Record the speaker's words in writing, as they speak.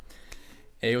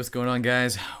Hey, what's going on,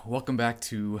 guys? Welcome back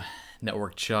to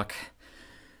Network Chuck.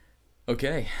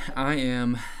 Okay, I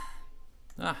am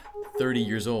 30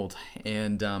 years old,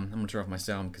 and I'm gonna turn off my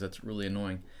sound because that's really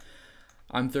annoying.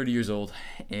 I'm 30 years old,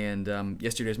 and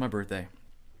yesterday is my birthday.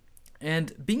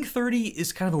 And being 30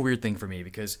 is kind of a weird thing for me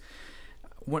because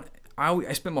when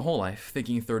I spent my whole life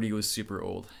thinking 30 was super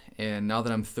old, and now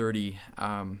that I'm 30,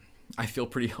 I feel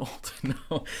pretty old.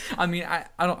 No, I mean I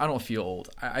don't feel old.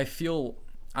 I feel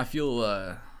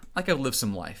like I've lived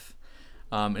some life.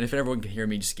 And if everyone can hear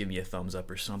me, just give me a thumbs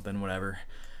up or something, whatever.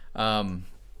 Um,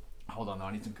 Hold on, though.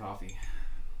 I need some coffee.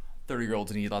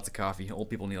 30-year-olds need lots of coffee. Old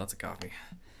people need lots of coffee.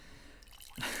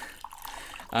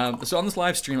 So on this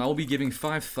live stream, I will be giving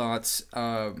 5 thoughts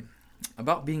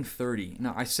about being 30.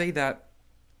 Now, I say that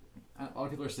a lot of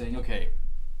people are saying, okay,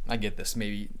 I get this.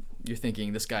 Maybe you're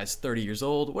thinking this guy's 30 years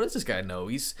old. What does this guy know?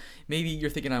 Maybe you're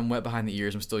thinking I'm wet behind the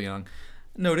ears. I'm still young.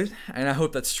 Noted, and I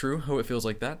hope that's true. I hope it feels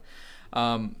like that.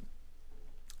 But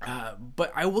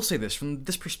I will say this, from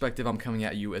this perspective, I'm coming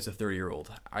at you as a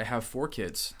 30-year-old. I have 4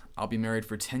 kids. I'll be married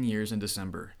for 10 years in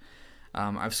December.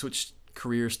 I've switched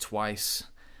careers twice,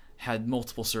 had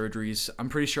multiple surgeries. I'm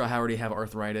pretty sure I already have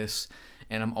arthritis,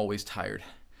 and I'm always tired.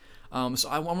 So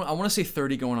I want to say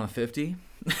 30 going on 50.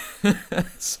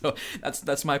 So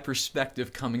that's my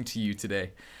perspective coming to you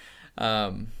today.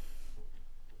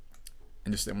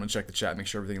 And I'm going to check the chat, make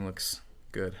sure everything looks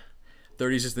good.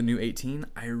 30 is just the new 18?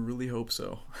 I really hope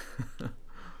so.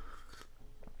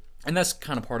 And that's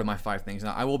kind of part of my 5 things.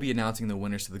 Now, I will be announcing the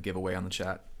winners to the giveaway on the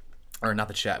chat. Or not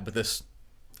the chat, but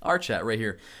our chat right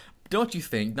here. Don't you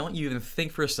even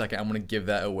think for a second I'm going to give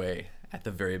that away at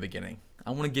the very beginning.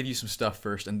 I want to give you some stuff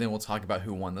first, and then we'll talk about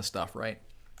who won the stuff, right?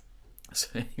 So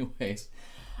anyways,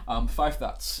 5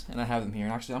 thoughts, and I have them here.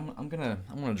 And actually, I'm gonna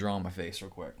draw on my face real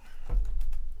quick.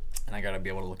 And I gotta be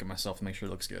able to look at myself to make sure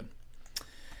it looks good.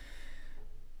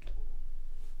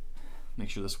 Make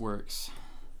sure this works.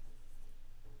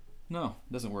 No,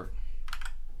 it doesn't work.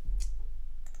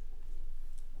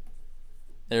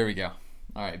 There we go.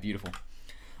 All right, beautiful.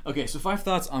 Okay, so 5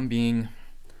 thoughts on being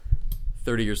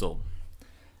 30 years old.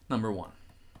 Number 1.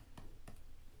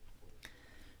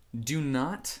 Do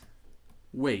not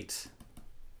wait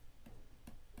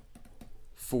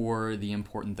for the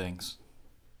important things.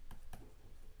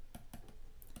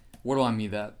 What do I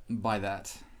mean by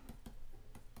that?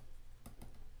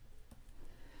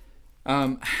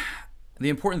 The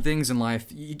important things in life,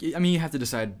 you have to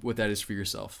decide what that is for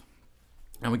yourself.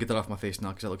 I'm going to get that off my face now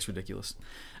because that looks ridiculous.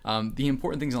 The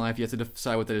important things in life, you have to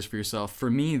decide what that is for yourself.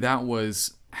 For me, that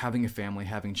was having a family,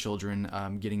 having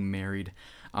children, getting married.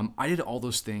 I did all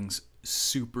those things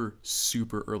super,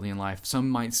 super early in life. Some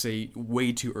might say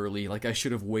way too early. Like I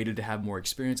should have waited to have more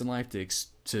experience in life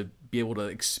to be able to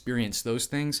experience those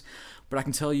things. But I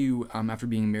can tell you, after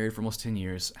being married for almost 10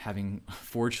 years, having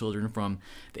 4 children from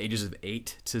the ages of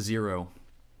 8 to 0,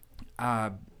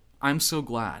 I'm so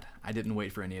glad I didn't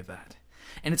wait for any of that.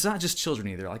 And it's not just children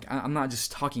either. Like I'm not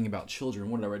just talking about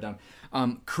children. What did I write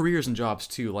down? Careers and jobs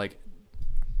too. Like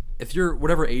if you're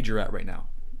whatever age you're at right now,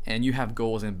 and you have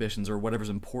goals, ambitions, or whatever's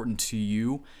important to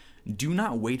you, do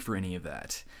not wait for any of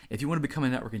that. If you want to become a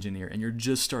network engineer and you're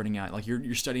just starting out, like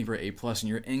you're studying for A+, and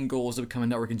your end goal is to become a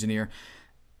network engineer,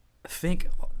 think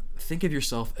of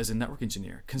yourself as a network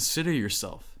engineer. Consider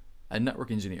yourself a network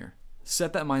engineer.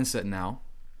 Set that mindset now,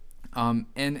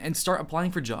 and start applying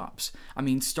for jobs.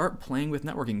 Start playing with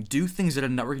networking. Do things that a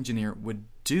network engineer would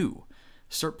do.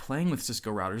 Start playing with Cisco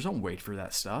routers. Don't wait for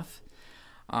that stuff.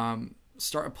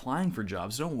 Start applying for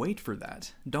jobs. Don't wait for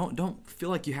that. Don't feel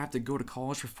like you have to go to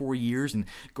college for 4 years and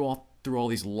go through all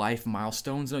these life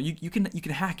milestones. No, you can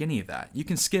hack any of that. You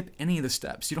can skip any of the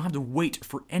steps. You don't have to wait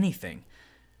for anything.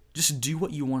 Just do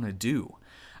what you want to do.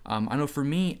 I know for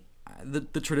me, the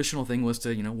traditional thing was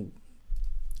to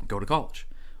go to college,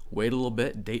 wait a little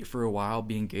bit, date for a while,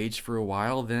 be engaged for a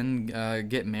while, then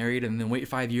get married, and then wait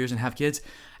 5 years and have kids.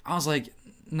 I was like,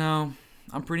 no.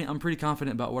 I'm pretty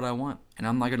confident about what I want, and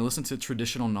I'm not going to listen to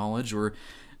traditional knowledge or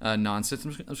nonsense.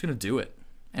 I'm just going to do it,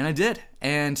 and I did.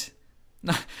 And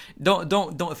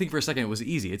don't think for a second it was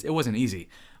easy. It wasn't easy,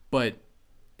 but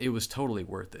it was totally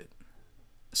worth it.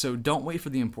 So don't wait for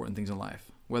the important things in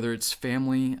life, whether it's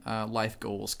family, life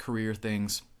goals, career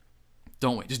things.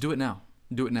 Don't wait. Just do it now.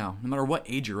 Do it now, no matter what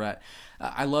age you're at.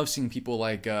 I love seeing people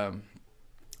like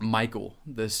Michael,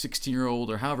 the 16-year-old,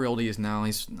 or however old he is now.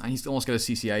 He's almost got a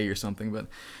CCIE or something, but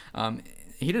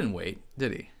he didn't wait,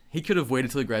 did he? He could have waited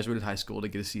till he graduated high school to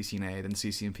get a CCNA, then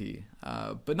CCNP.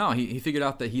 But no, he figured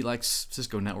out that he likes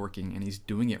Cisco networking, and he's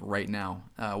doing it right now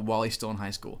while he's still in high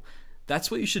school.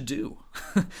 That's what you should do.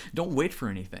 Don't wait for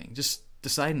anything. Just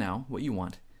decide now what you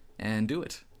want and do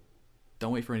it.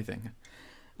 Don't wait for anything.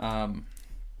 I'm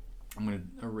going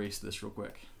to erase this real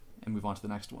quick and move on to the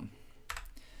next one. I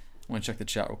want to check the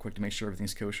chat real quick to make sure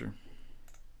everything's kosher.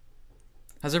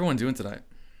 How's everyone doing tonight?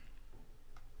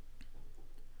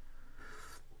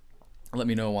 Let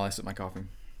me know while I sip my coffee.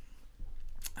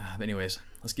 But anyways,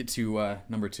 let's get to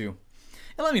number 2.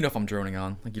 And let me know if I'm droning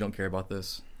on, like you don't care about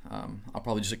this. I'll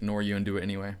probably just ignore you and do it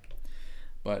anyway.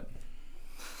 But,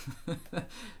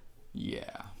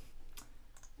 yeah.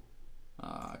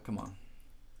 Come on.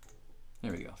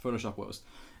 There we go. Photoshop woes.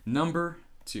 Number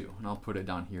 2. And I'll put it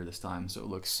down here this time so it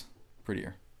looks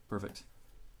prettier. Perfect.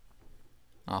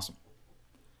 Awesome.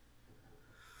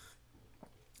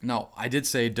 Now, I did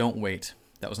say don't wait.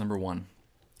 That was number 1.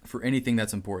 For anything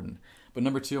that's important. But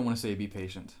number 2, I want to say be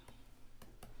patient.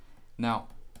 Now,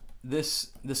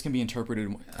 this can be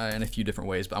interpreted in a few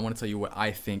different ways, but I want to tell you what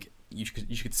I think you should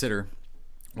consider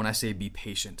when I say be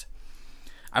patient.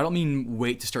 I don't mean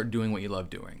wait to start doing what you love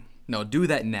doing. No, do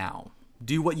that now.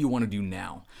 Do what you want to do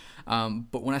now.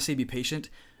 But when I say be patient,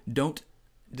 don't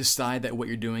decide that what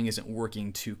you're doing isn't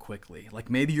working too quickly. Like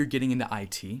maybe you're getting into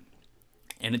IT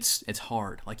and it's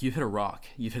hard. Like you've hit a rock,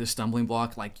 you've hit a stumbling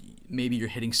block, like maybe you're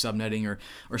hitting subnetting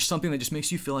or something that just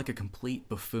makes you feel like a complete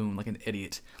buffoon, like an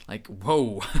idiot. Like,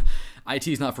 whoa, IT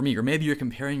is not for me. Or maybe you're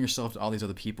comparing yourself to all these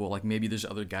other people. Like maybe there's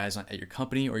other guys at your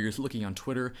company, or you're looking on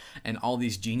Twitter and all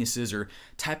these geniuses are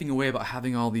typing away about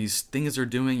having all these things they're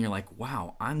doing. You're like,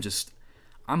 wow, I'm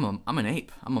an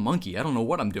ape. I'm a monkey. I don't know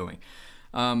what I'm doing.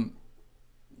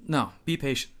 No, be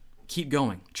patient. Keep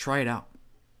going. Try it out.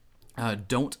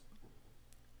 Don't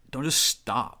just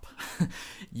stop.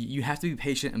 You have to be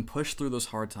patient and push through those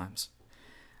hard times.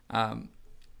 Then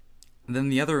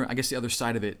the other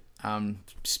side of it,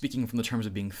 speaking from the terms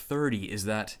of being 30, is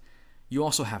that you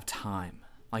also have time.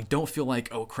 Like, don't feel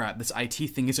like, oh crap, this IT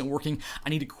thing isn't working. I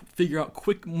need to figure out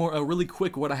really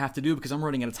quick what I have to do because I'm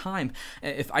running out of time.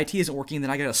 If IT isn't working, then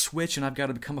I got to switch and I've got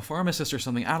to become a pharmacist or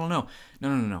something. I don't know.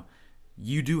 No.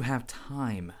 You do have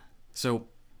time. So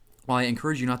while I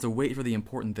encourage you not to wait for the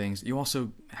important things, you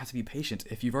also have to be patient.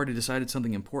 If you've already decided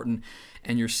something important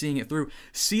and you're seeing it through,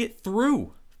 see it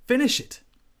through. Finish it.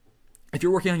 If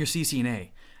you're working on your CCNA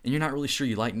and you're not really sure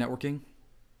you like networking,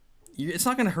 it's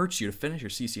not going to hurt you to finish your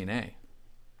CCNA.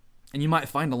 And you might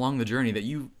find along the journey that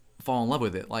you fall in love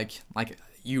with it, like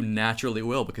you naturally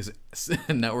will, because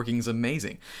networking is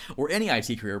amazing. Or any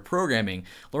IT career, programming,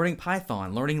 learning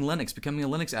Python, learning Linux, becoming a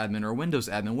Linux admin or a Windows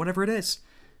admin, whatever it is.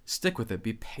 Stick with it.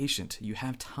 Be patient. You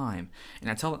have time. And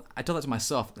I tell that to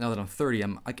myself now that I'm 30.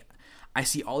 I'm like, I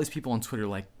see all these people on Twitter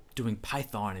like doing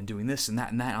Python and doing this and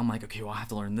that and that. I'm like, okay, well I have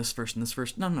to learn this first and this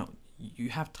first. No. You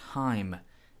have time.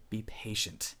 Be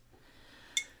patient.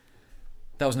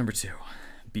 That was number 2.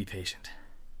 Be patient.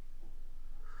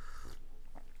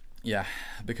 Yeah,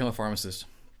 become a pharmacist.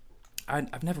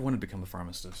 I've never wanted to become a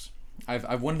pharmacist.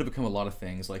 I've wanted to become a lot of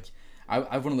things. Like I'm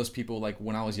one of those people, like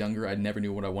when I was younger, I never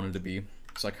knew what I wanted to be.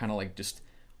 So I kind of like just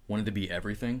wanted to be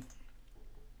everything.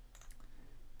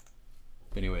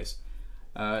 But anyways,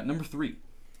 number 3.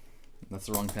 That's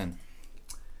the wrong pen.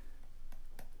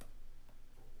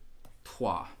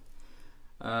 Pwa.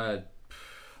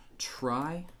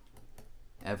 Try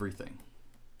everything.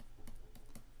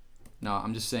 Now,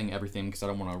 I'm just saying everything because I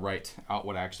don't want to write out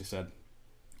what I actually said.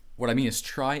 What I mean is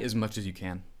try as much as you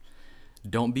can.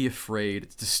 Don't be afraid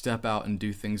to step out and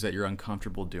do things that you're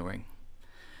uncomfortable doing.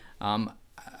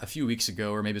 A few weeks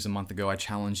ago, or maybe it was a month ago, I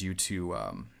challenged you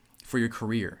to, for your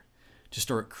career, to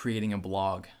start creating a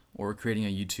blog or creating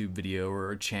a YouTube video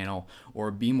or a channel,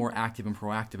 or be more active and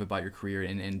proactive about your career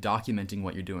and documenting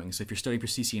what you're doing. So if you're studying for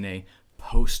CCNA,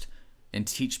 post and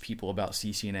teach people about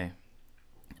CCNA.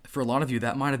 For a lot of you,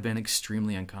 that might have been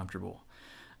extremely uncomfortable.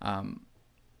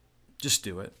 Just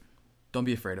do it. Don't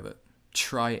be afraid of it.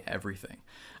 Try everything.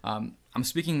 I'm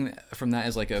speaking from that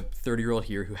as like a 30-year-old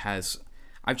here who has...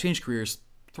 I've changed careers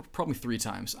probably 3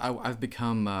 times. I've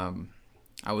become...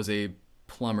 I was a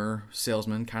plumber,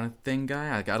 salesman kind of thing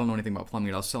guy. I don't know anything about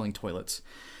plumbing. I was selling toilets.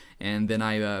 And then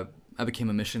I became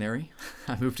a missionary.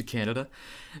 I moved to Canada.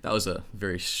 That was a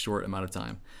very short amount of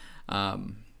time.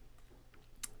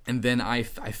 And then I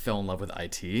fell in love with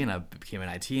IT, and I became an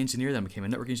IT engineer, then I became a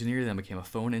network engineer, then I became a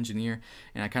phone engineer,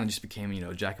 and I kind of just became,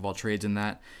 jack of all trades in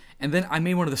that. And then I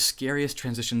made one of the scariest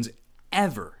transitions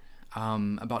ever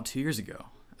about 2 years ago.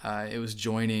 It was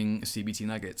joining CBT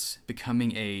Nuggets,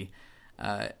 becoming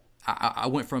I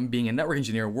went from being a network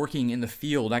engineer, working in the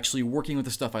field, actually working with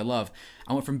the stuff I love.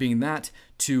 I went from being that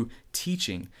to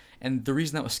teaching. And the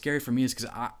reason that was scary for me is because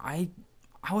I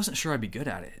wasn't sure I'd be good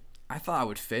at it. I thought I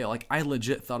would fail. Like, I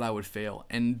legit thought I would fail.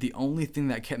 And the only thing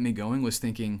that kept me going was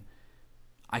thinking,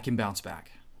 I can bounce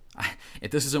back.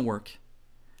 If this doesn't work,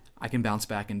 I can bounce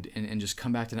back and just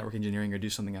come back to network engineering or do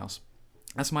something else.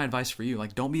 That's my advice for you.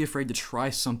 Like, don't be afraid to try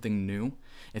something new.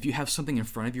 If you have something in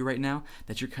front of you right now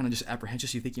that you're kind of just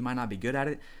apprehensive, you think you might not be good at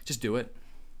it, just do it.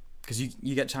 Because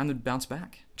you get time to bounce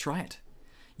back. Try it.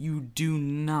 You do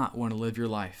not want to live your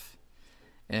life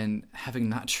and having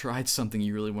not tried something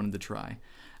you really wanted to try.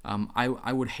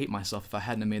 I would hate myself if I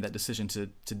hadn't made that decision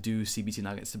to do CBT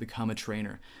Nuggets, to become a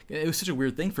trainer. It was such a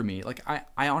weird thing for me. Like,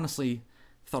 I honestly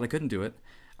thought I couldn't do it.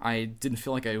 I didn't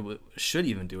feel like I should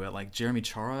even do it. Like Jeremy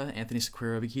Chara, Anthony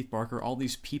Sequeira, Keith Barker, all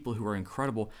these people who are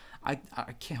incredible. I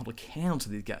can't hold a candle to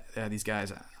these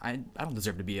guys. I don't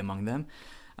deserve to be among them.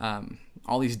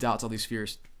 All these doubts, all these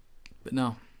fears. But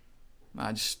no,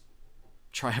 I just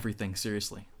try everything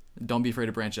seriously. Don't be afraid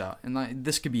to branch out. And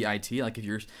this could be IT. Like if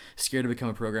you're scared to become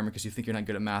a programmer because you think you're not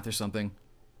good at math or something,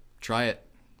 try it.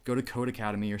 Go to Code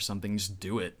Academy or something. Just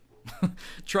do it.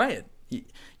 Try it.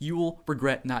 You will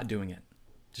regret not doing it.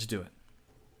 Just do it.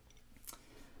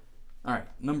 All right,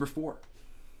 number 4.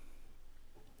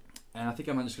 And I think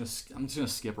I'm just gonna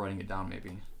skip writing it down.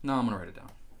 Maybe no, I'm gonna write it down.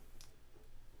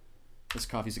 This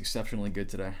coffee's exceptionally good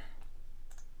today.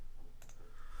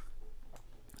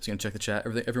 Just gonna check the chat.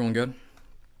 Everyone good?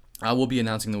 I will be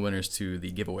announcing the winners to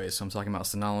the giveaways. So I'm talking about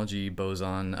Synology,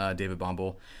 Boson, David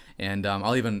Bombal, and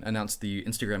I'll even announce the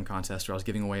Instagram contest where I was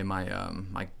giving away my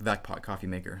my VacPot coffee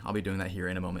maker. I'll be doing that here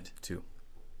in a moment too.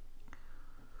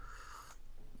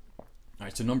 All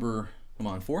right, so number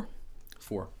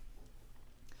 4.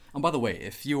 And by the way,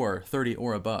 if you are 30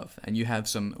 or above and you have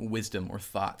some wisdom or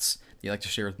thoughts that you'd like to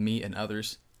share with me and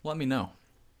others, let me know.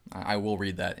 I will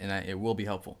read that, and it will be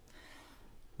helpful.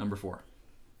 Number 4.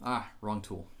 Wrong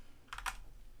tool.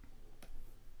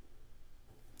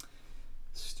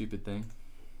 Stupid thing.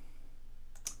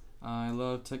 I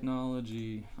love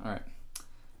technology. All right,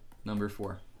 number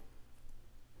 4.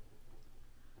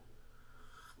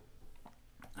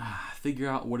 Figure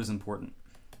out what is important.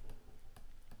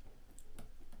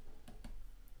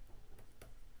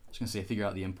 Just gonna say, figure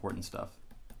out the important stuff.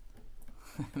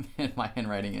 Man, my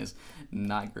handwriting is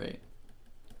not great.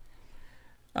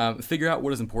 Figure out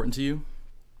what is important to you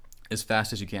as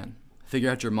fast as you can.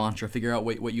 Figure out your mantra. Figure out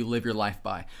what you live your life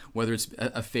by. Whether it's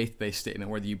a faith-based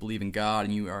statement, whether you believe in God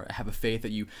and you have a faith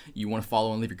that you want to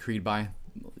follow and live your creed by,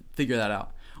 figure that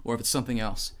out. Or if it's something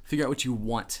else, figure out what you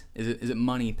want. Is it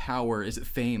money, power? Is it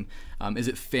fame? Is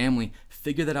it family?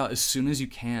 Figure that out as soon as you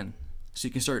can, so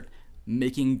you can start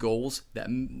making goals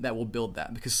that will build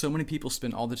that. Because so many people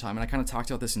spend all their time, and I kind of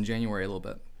talked about this in January a little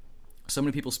bit. So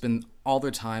many people spend all their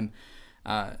time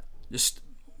just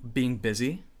being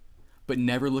busy, but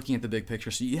never looking at the big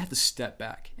picture. So you have to step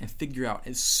back and figure out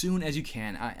as soon as you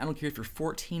can. I don't care if you're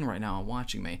 14 right now and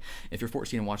watching me. If you're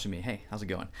 14 and watching me, hey, how's it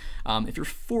going? If you're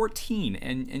 14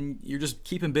 and you're just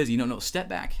keeping busy, no, step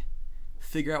back.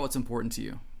 Figure out what's important to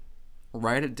you.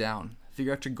 Write it down.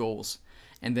 Figure out your goals,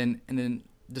 and then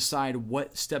decide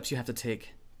what steps you have to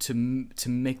take to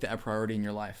make that a priority in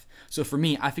your life. So for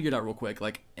me, I figured out real quick.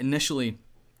 Like initially,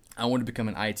 I wanted to become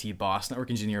an IT boss, network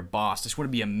engineer boss. I just want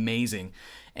to be amazing.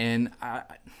 And I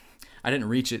didn't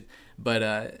reach it,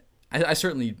 but I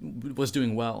certainly was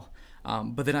doing well.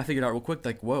 But then I figured out real quick,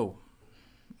 like, whoa,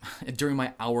 during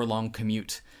my hour-long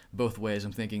commute both ways,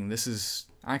 I'm thinking, this is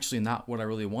actually not what I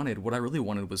really wanted. What I really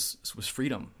wanted was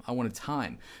freedom. I wanted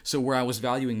time. So where I was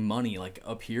valuing money, like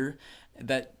up here,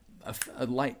 that a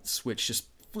light switch just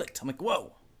flicked. I'm like,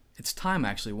 whoa, it's time I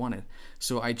actually wanted.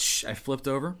 So I flipped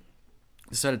over,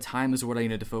 decided time is what I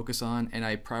needed to focus on, and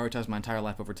I prioritized my entire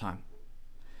life over time.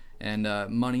 And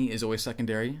money is always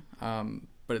secondary,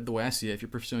 but the way I see it, if you're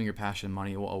pursuing your passion,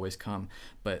 money will always come.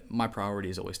 But my priority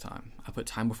is always time. I put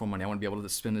time before money. I want to be able to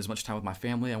spend as much time with my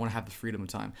family. I want to have the freedom of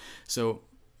time. So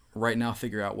right now,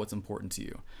 figure out what's important to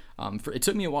you. It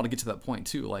took me a while to get to that point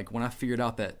too. Like when I figured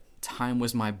out that time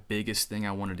was my biggest thing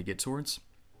I wanted to get towards,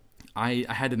 I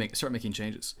had to start making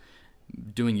changes.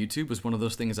 Doing YouTube was one of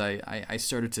those things I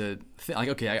started to think, like,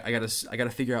 okay, I gotta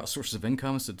figure out sources of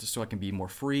income so I can be more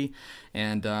free,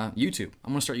 and YouTube.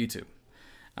 I'm gonna start YouTube,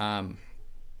 and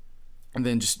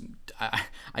then I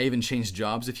even changed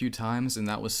jobs a few times, and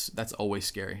that's always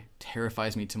scary.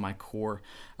 Terrifies me to my core.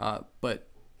 But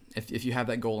if you have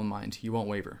that goal in mind, you won't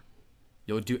waver.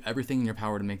 You'll do everything in your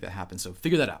power to make that happen. So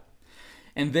figure that out.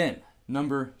 And then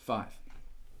number 5.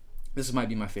 This might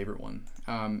be my favorite one,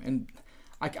 and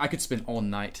I could spend all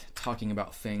night talking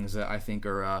about things that I think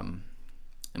are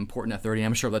important at 30.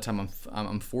 I'm sure by the time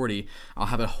I'm 40, I'll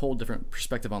have a whole different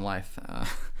perspective on life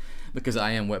because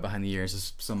I am wet behind the ears,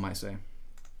 as some might say.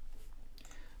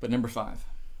 But number 5,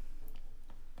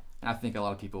 and I think a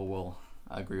lot of people will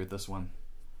agree with this one.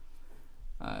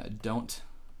 Don't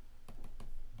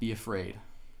be afraid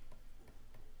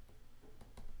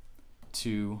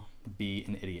to be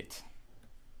an idiot.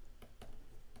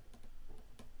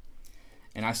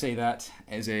 And I say that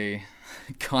as a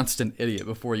constant idiot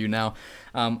before you now.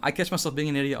 I catch myself being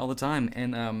an idiot all the time,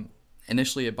 and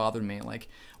initially it bothered me. Like,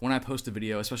 when I post a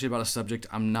video, especially about a subject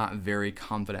I'm not very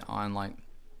confident on, like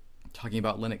talking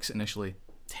about Linux initially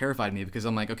terrified me, because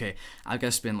I'm like, okay, I've got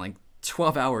to spend like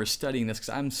 12 hours studying this because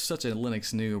I'm such a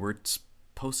Linux noob. We're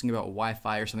posting about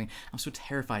Wi-Fi or something. I'm so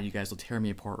terrified you guys will tear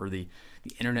me apart, or the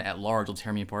internet at large will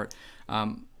tear me apart.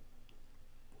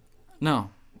 No.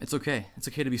 It's okay. It's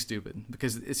okay to be stupid,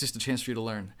 because it's just a chance for you to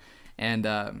learn. And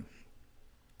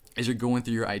as you're going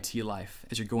through your IT life,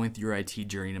 as you're going through your IT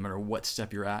journey, no matter what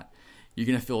step you're at, you're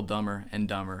going to feel dumber and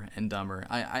dumber and dumber.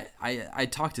 I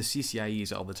talk to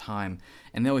CCIEs all the time,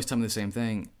 and they always tell me the same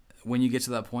thing. When you get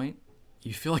to that point,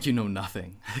 you feel like you know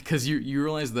nothing, because you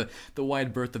realize the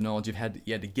wide berth of knowledge you had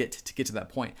to get to that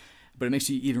point. But it makes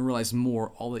you even realize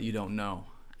more all that you don't know.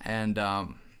 And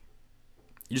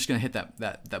you're just going to hit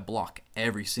that block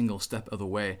every single step of the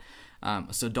way.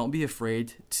 So don't be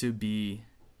afraid to be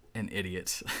an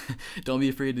idiot. Don't be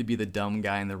afraid to be the dumb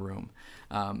guy in the room.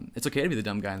 It's okay to be the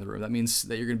dumb guy in the room. That means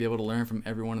that you're going to be able to learn from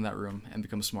everyone in that room and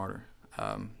become smarter.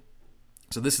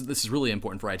 So this is really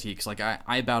important for IT, because like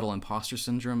I battle imposter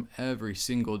syndrome every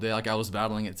single day. Like I was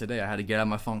battling it today. I had to get out of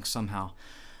my funk somehow.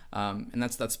 And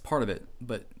that's part of it.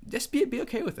 But just be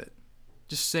okay with it.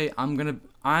 Just say, I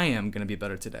am gonna be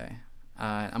better today.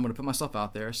 I'm going to put myself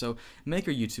out there. So make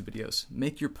your YouTube videos,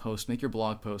 make your post, make your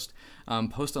blog post,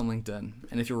 post on LinkedIn.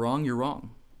 And if you're wrong, you're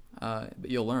wrong. But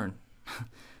you'll learn.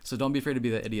 So don't be afraid to be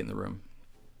that idiot in the room.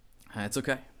 It's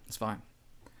okay. It's fine.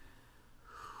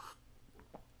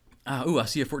 I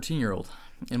see a 14-year-old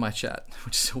in my chat,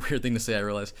 which is a weird thing to say, I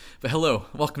realize. But hello,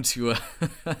 welcome to...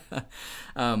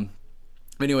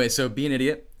 Anyway, so be an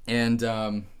idiot. And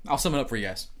I'll sum it up for you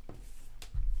guys.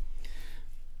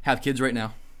 Have kids right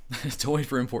now. Don't wait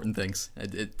for important things.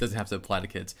 It doesn't have to apply to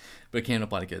kids, but it can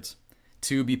apply to kids.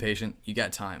 2, be patient. You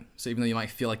got time. So even though you might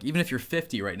feel like, even if you're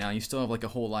 50 right now, you still have like a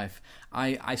whole life.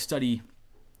 I study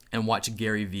and watch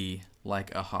Gary Vee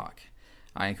like a hawk.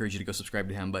 I encourage you to go subscribe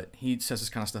to him, but he says this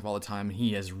kind of stuff all the time, and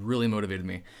he has really motivated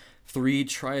me. 3,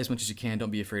 try as much as you can.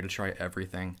 Don't be afraid to try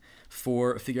everything.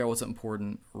 4, figure out what's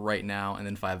important right now. And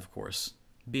then 5, of course,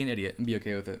 be an idiot and be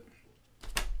okay with it.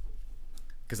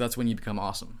 Because that's when you become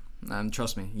awesome.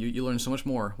 Trust me, you learn so much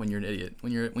more when you're an idiot.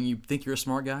 When you think you're a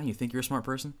smart guy, you think you're a smart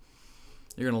person,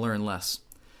 you're going to learn less.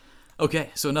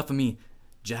 Okay, so enough of me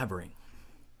jabbering.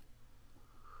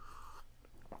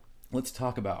 Let's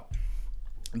talk about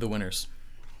the winners.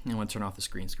 I want to turn off the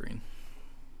screen.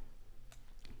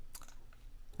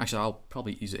 Actually, I'll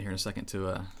probably use it here in a second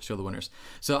to show the winners.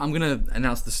 So I'm going to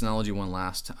announce the Synology one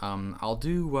last. I'll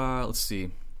do, let's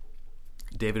see,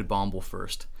 David Bombal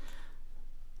first.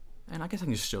 And I guess I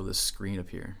can just show this screen up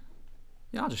here.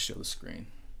 Yeah, I'll just show the screen.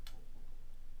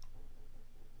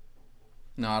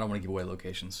 No, I don't want to give away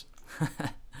locations.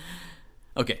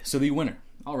 Okay, so the winner.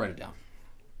 I'll write it down.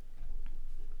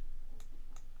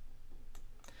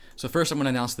 So first I'm going to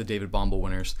announce the David Bombal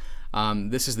winners.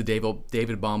 This is the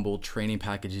David Bombal training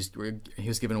package. He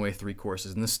was giving away 3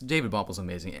 courses, and this David Bombal's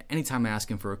amazing. Anytime I ask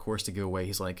him for a course to give away,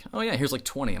 he's like, "Oh yeah, here's like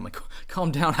 20." I'm like,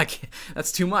 "Calm down, I can't.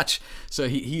 That's too much." So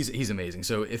he's amazing.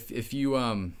 So if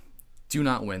you do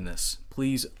not win this,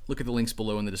 please look at the links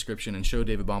below in the description and show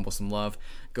David Bombal some love.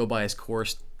 Go buy his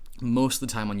course. Most of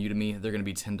the time on Udemy, they're going to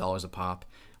be $10 a pop,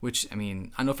 which, I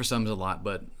mean, I know for some is a lot,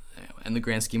 but in the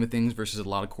grand scheme of things versus a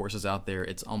lot of courses out there,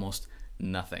 it's almost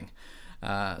nothing.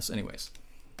 So anyways,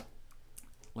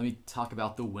 let me talk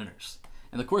about the winners.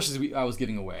 And the courses I was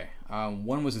giving away.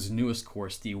 One was his newest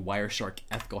course, the Wireshark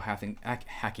Ethical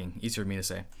Hacking, easier for me to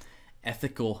say,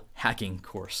 Ethical Hacking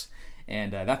course.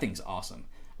 And that thing's awesome.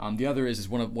 The other is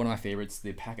one of my favorites,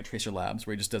 the Packet Tracer Labs,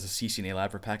 where he just does a CCNA lab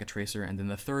for Packet Tracer. And then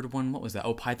the third one, what was that?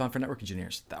 Oh, Python for Network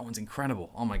Engineers. That one's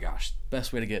incredible. Oh my gosh,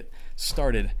 best way to get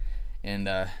started in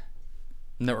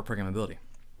network programmability.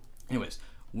 Anyways,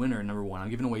 winner number 1.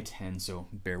 I'm giving away 10, so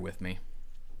bear with me.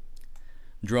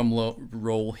 Drum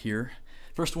roll here.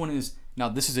 First one is, now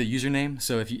this is a username,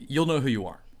 so if you'll know who you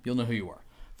are. You'll know who you are.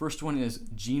 First one is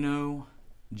Gino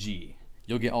G.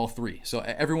 You'll get all 3. So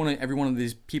every one of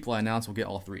these people I announce will get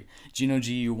all 3. Gino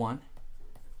G, you won.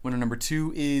 Winner number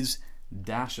 2 is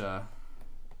Dasha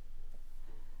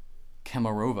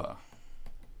Kemarova.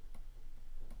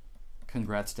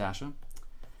 Congrats, Dasha.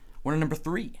 Winner number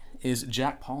 3 is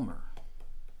Jack Palmer.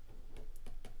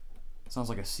 Sounds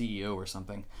like a CEO or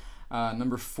something.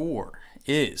 Number 4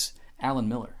 is Alan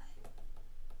Miller.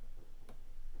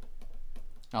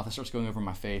 Now, if this starts going over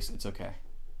my face, it's okay.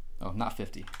 Oh, not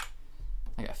 50.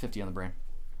 I got 50 on the brain.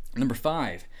 Number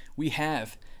 5, we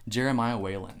have Jeremiah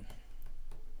Whalen.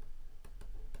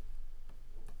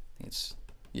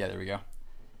 There we go.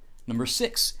 Number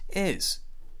 6 is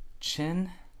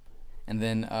Chen, and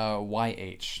then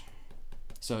YH.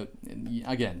 So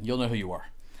again, you'll know who you are.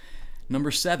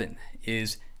 Number 7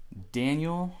 is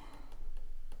Daniel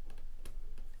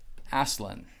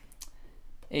Aslan.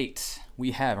 8,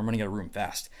 we have, I'm running out of room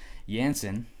fast,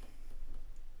 Jansen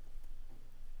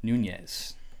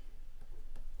Nunez.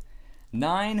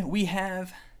 9, we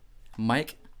have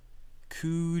Mike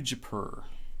Kujper.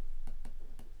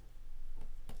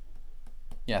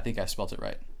 Yeah, I think I spelled it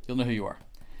right. You'll know who you are.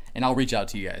 And I'll reach out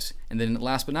to you guys. And then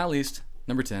last but not least,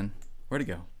 number 10, where'd it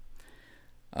go?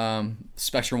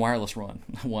 Spectrum Wireless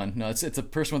one. No, it's a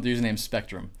person with the username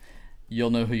Spectrum.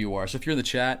 You'll know who you are. So if you're in the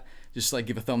chat, just like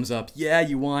give a thumbs up. Yeah,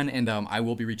 you won. And I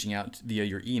will be reaching out via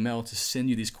your email to send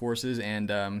you these courses.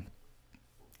 And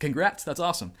congrats, that's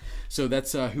awesome. So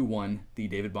that's who won the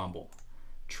David Bombal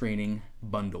training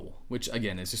bundle, which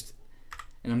again is just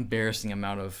an embarrassing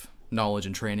amount of knowledge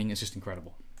and training. It's just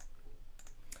incredible.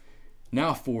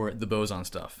 Now for the Boson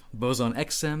stuff. Boson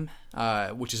XSIM,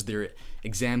 which is their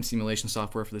exam simulation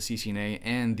software for the CCNA,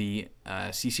 and the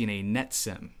CCNA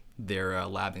NetSim, their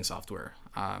labbing software.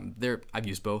 I've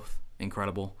used both.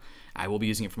 Incredible. I will be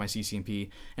using it for my CCNP.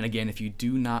 And again, if you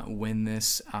do not win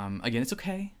this, again, it's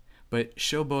okay, but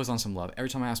show Boson some love. Every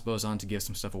time I ask Boson to give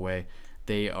some stuff away,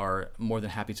 they are more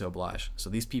than happy to oblige. So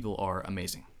these people are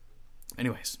amazing.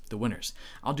 Anyways, the winners.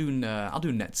 I'll do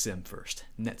NetSim first.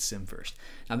 NetSim first.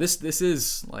 Now this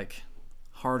is like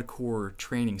hardcore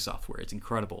training software. It's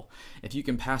incredible. If you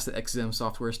can pass the XSIM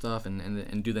software stuff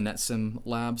and do the NetSim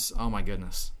labs, oh my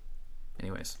goodness.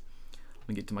 Anyways, let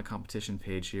me get to my competition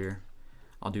page here.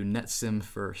 I'll do NetSim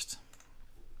first.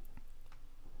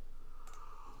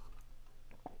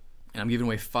 And I'm giving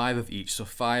away 5 of each. So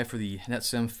 5 for the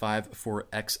NetSim, 5 for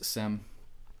XSIM.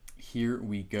 Here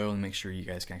we go, and make sure you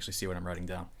guys can actually see what I'm writing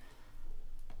down.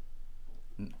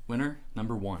 Winner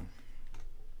number 1.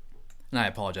 And I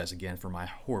apologize again for my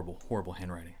horrible, horrible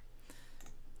handwriting.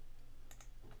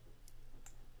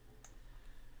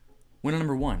 Winner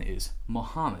number 1 is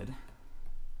Mohammed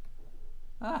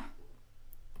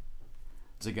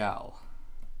Zagal.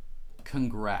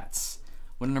 Congrats.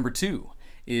 Winner number 2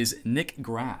 is Nick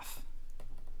Graff.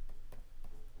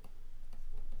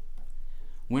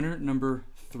 Winner number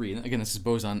 3, again, this is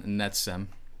Boson NetSim.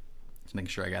 Just making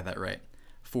sure I got that right.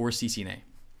 For CCNA.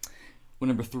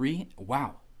 Winner number 3,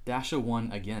 wow, Dasha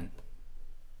won again.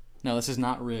 No, this is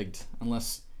not rigged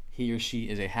unless he or she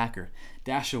is a hacker.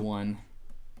 Dasha won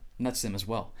NetSim as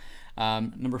well.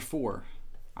 Number 4,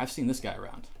 I've seen this guy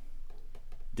around.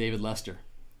 David Lester.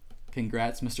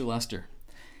 Congrats, Mr. Lester.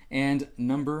 And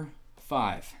number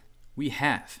 5, we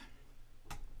have,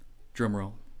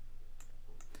 drumroll,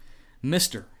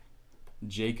 Mr.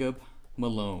 Jacob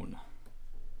Malone.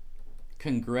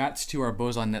 Congrats to our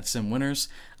Boson NetSim winners.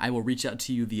 I will reach out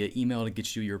to you via email to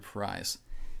get you your prize.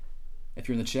 If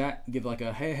you're in the chat, give like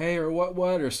a hey or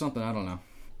what or something, I don't know.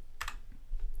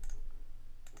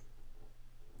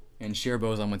 And share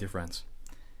Boson with your friends.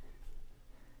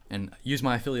 And use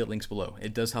my affiliate links below.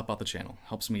 It does help out the channel.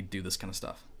 Helps me do this kind of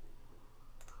stuff.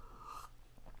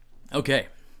 Okay,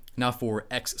 now for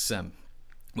XSIM,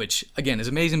 which again is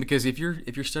amazing because if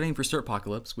you're studying for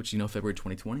Certpocalypse, which you know February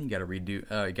 2020, you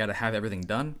got to have everything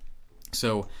done.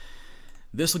 So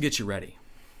this will get you ready.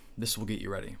 This will get you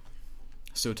ready.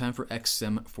 So time for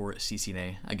XSIM for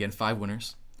CCNA. Again, 5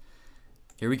 winners.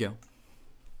 Here we go.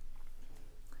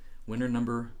 Winner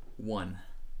number 1.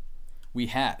 We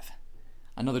have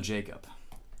another Jacob.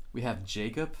 We have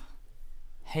Jacob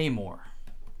Haymore.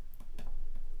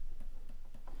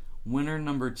 Winner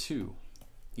number 2.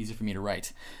 Easy for me to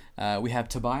write. We have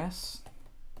Tobias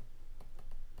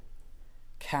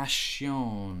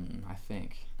Cashon, I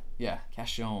think. Yeah,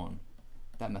 Cashon.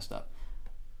 That messed up.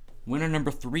 Winner number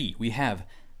 3. We have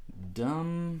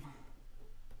Dumb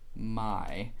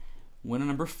My. Winner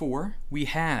number 4. We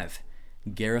have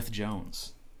Gareth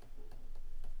Jones.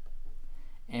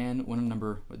 And winner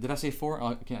number, did I say 4?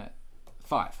 Okay,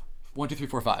 5. 1, 2, 3,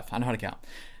 4, 5. I know how to count.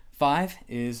 5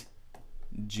 is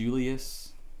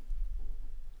Julius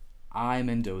I.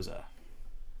 Mendoza.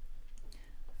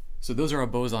 So those are our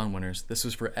Boson winners. This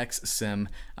was for XSIM.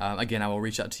 Again, I will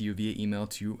reach out to you via email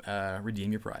to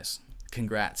redeem your prize.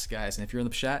 Congrats, guys. And if you're in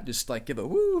the chat, just like give a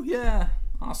woo, yeah,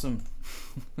 awesome.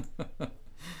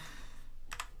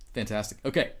 Fantastic.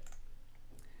 Okay.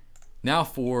 Now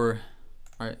for,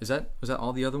 all right, was that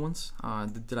all the other ones?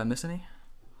 Did I miss any?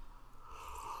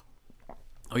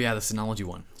 Oh yeah, the Synology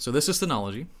one. So this is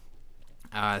Synology.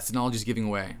 Synology is giving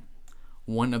away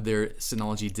one of their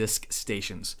Synology disk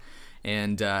stations.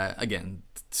 And again,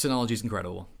 Synology is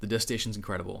incredible. The disk station's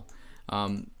incredible.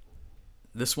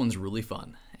 This one's really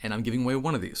fun, and I'm giving away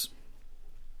one of these.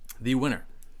 The winner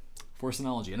for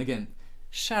Synology. And again,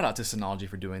 shout out to Synology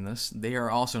for doing this. They are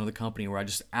also another company where I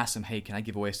just asked them, hey, can I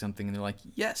give away something? And they're like,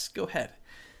 yes, go ahead.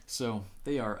 So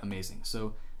they are amazing.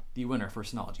 So the winner for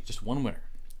Synology, just one winner.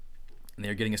 And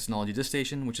they're getting a Synology disk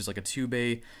station, which is like a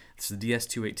 2-bay. It's the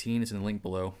DS218. It's in the link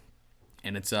below.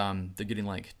 And it's they're getting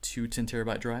like 2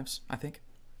 10-terabyte drives, I think.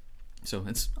 So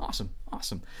it's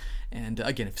awesome. And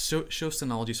again, show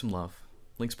Synology some love.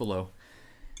 Links below.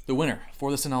 The winner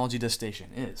for the Synology disk station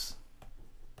is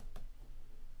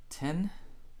 10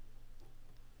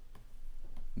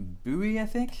 Bowie, I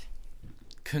think.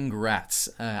 Congrats.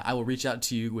 I will reach out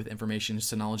to you with information.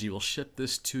 Synology will ship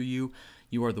this to you.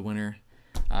 You are the winner.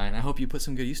 And I hope you put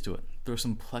some good use to it. Throw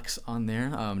some Plex on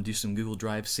there. Do some Google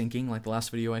Drive syncing like the last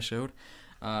video I showed.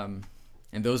 And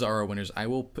those are our winners. I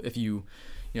will put, if you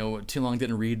too long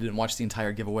didn't watch the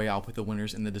entire giveaway, I'll put the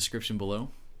winners in the description below.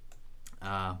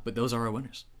 But those are our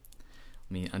winners.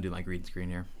 Let me undo my green screen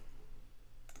here.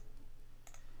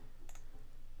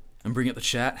 And bring up the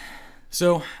chat.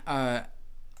 So,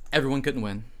 everyone couldn't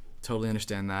win. Totally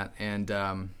understand that. And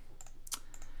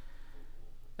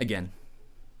again,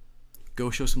 go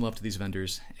show some love to these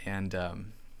vendors and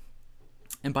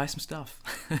buy some stuff.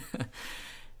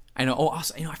 I know. Oh,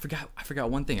 also, I forgot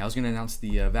one thing. I was going to announce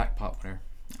the VacPot winner.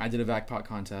 I did a VacPot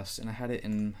contest, and I had it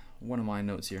in one of my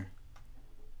notes here.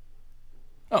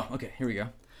 Oh, okay. Here we go.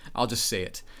 I'll just say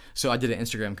it. So I did an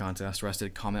Instagram contest where I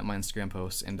said comment my Instagram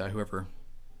posts, and whoever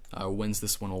wins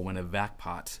this one will win a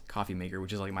VacPot coffee maker,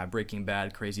 which is like my Breaking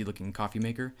Bad crazy looking coffee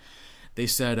maker. They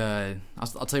said, I'll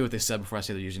tell you what they said before I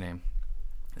say the username.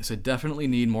 They said, definitely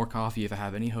need more coffee if I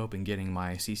have any hope in getting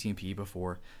my CCNP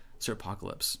before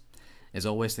Serpocalypse. As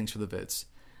always, thanks for the vids.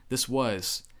 This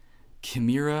was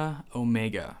Chimera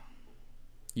Omega.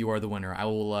 You are the winner. I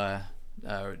will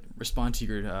respond to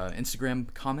your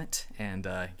Instagram comment and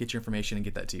get your information and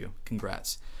get that to you.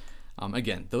 Congrats.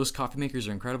 Again, those coffee makers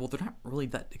are incredible. They're not really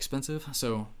that expensive,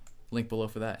 so link below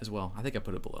for that as well. I think I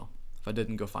put it below. If I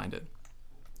didn't, go find it.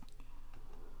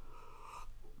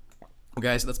 Well,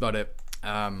 guys, that's about it.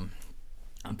 I'm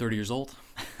 30 years old.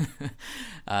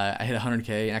 I hit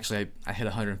 100K, and actually I hit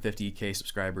 150K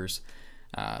subscribers,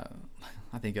 I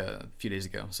think a few days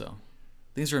ago. So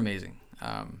things are amazing.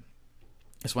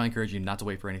 That's why I encourage you not to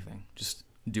wait for anything. Just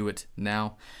do it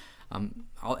now.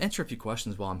 I'll answer a few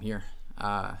questions while I'm here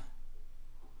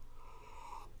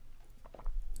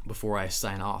before I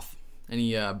sign off.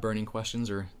 Any burning questions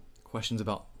or questions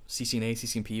about CCNA,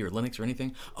 CCNP, or Linux or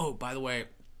anything? Oh, by the way,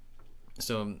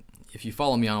 so if you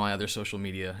follow me on my other social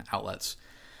media outlets,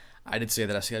 I did say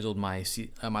that I scheduled my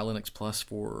Linux Plus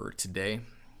for today.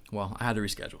 Well, I had to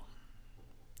reschedule.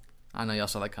 I know y'all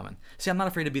saw that coming. See, I'm not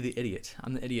afraid to be the idiot.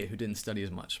 I'm the idiot who didn't study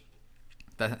as much.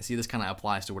 See, this kind of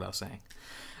applies to what I was saying.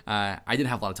 I didn't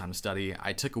have a lot of time to study.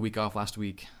 I took a week off last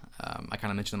week. I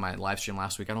kind of mentioned in my live stream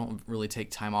last week, I don't really take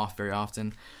time off very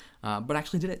often, but I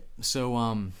actually did it. So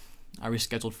I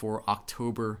rescheduled for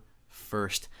October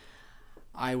 1st.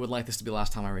 I would like this to be the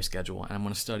last time I reschedule, and I'm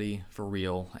going to study for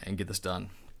real and get this done.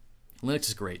 Linux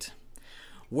is great.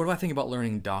 What do I think about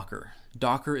learning Docker?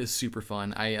 Docker is super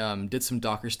fun. I did some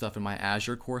Docker stuff in my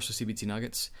Azure course with CBT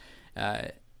Nuggets.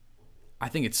 I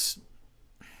think it's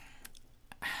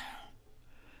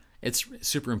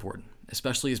super important,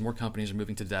 especially as more companies are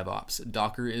moving to DevOps.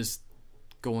 Docker is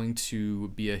going to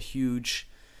be a huge,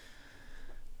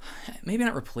 maybe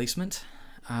not replacement,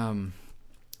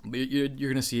 but you're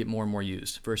going to see it more and more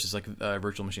used versus like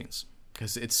virtual machines,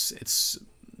 because it's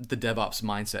the DevOps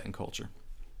mindset and culture.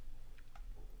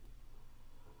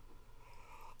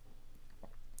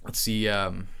 Let's see.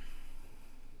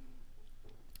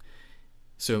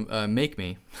 So Make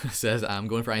Me says, I'm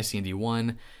going for ICND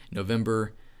 1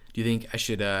 November. Do you think I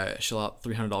should shell out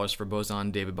 $300 for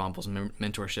Boson David Bomble's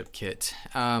mentorship kit?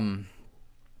 For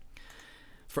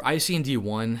ICND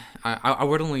 1, I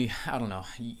would only, I don't know,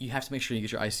 you have to make sure you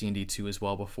get your ICND 2 as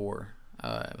well before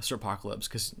Serpocalypse,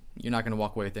 because you're not going to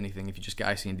walk away with anything if you just get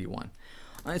ICND 1.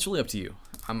 It's really up to you.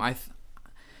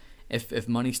 If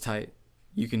money's tight,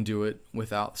 you can do it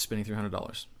without spending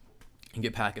 $300 and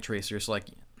get packet tracers. Like,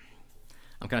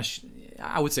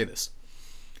 I would say this.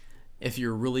 If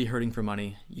you're really hurting for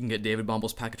money, you can get David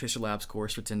Bomble's Packet Tracer Labs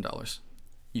course for $10.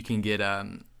 You can get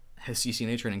his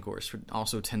CCNA training course for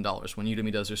also $10 when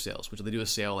Udemy does their sales, which they do a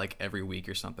sale like every week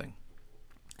or something.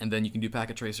 And then you can do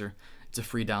Packet Tracer. It's a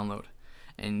free download.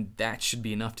 And that should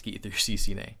be enough to get you through your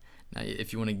CCNA. Now,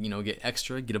 if you want to, get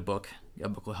extra, get a book. A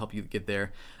book will help you get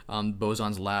there.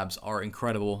 Boson's labs are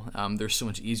incredible. They're so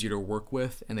much easier to work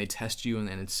with, and they test you, and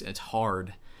it's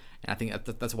hard. And I think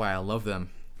that's why I love them.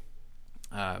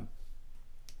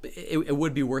 It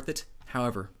would be worth it.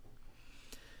 However,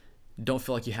 don't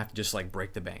feel like you have to just like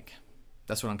break the bank.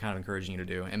 That's what I'm kind of encouraging you to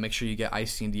do. And make sure you get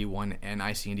ICND 1 and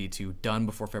ICND 2 done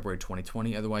before February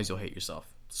 2020. Otherwise, you'll hate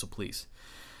yourself. So please.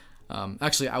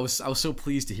 Actually, I was so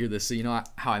pleased to hear this. So you know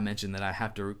how I mentioned that I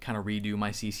have to kind of redo my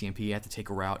CCNP. I have to take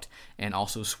a route and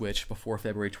also switch before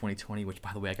February 2020, which,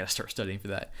 by the way, I got to start studying for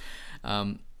that.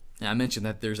 And I mentioned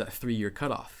that there's that 3-year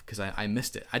cutoff because I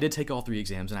missed it. I did take all 3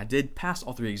 exams, and I did pass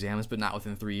all 3 exams, but not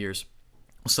within 3 years.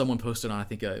 Someone posted on, I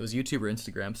think it was YouTube or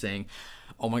Instagram, saying,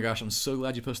 "Oh my gosh, I'm so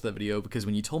glad you posted that video because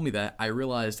when you told me that, I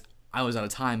realized I was out of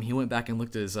time." He went back and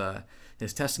looked at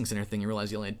his testing center thing and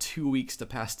realized he only had 2 weeks to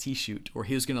pass T-Shoot, or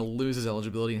he was going to lose his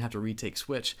eligibility and have to retake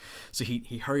Switch. So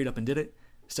he hurried up and did it,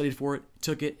 studied for it,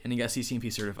 took it, and he got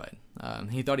CCNP certified.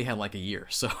 He thought he had like a year.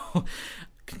 So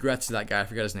congrats to that guy. I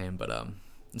forgot his name, but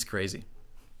it's crazy.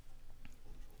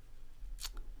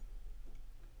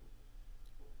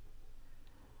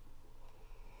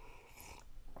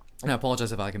 And I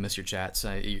apologize if I can miss your chats.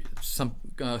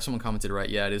 Someone commented, right?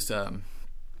 Yeah, it is.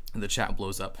 The chat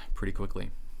blows up pretty quickly.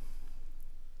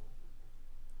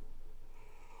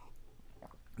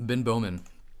 Ben Bowman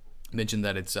mentioned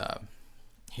that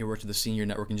he worked with a senior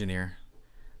network engineer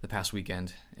the past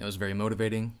weekend. It was very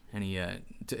motivating, and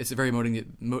it's very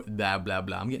motivating. Blah blah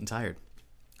blah. I'm getting tired.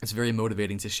 It's very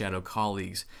motivating to shadow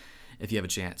colleagues if you have a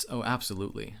chance. Oh,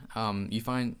 absolutely. You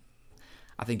find.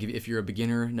 I think if you're a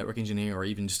beginner network engineer or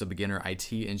even just a beginner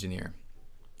IT engineer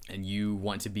and you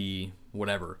want to be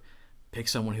whatever, pick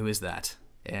someone who is that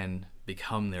and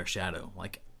become their shadow.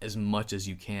 Like as much as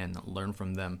you can, learn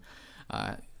from them.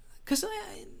 Because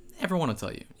everyone will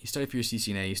tell you, you study for your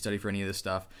CCNA, you study for any of this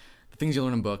stuff, the things you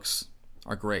learn in books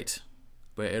are great,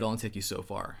 but it'll only take you so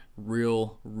far.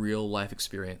 Real life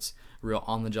experience, real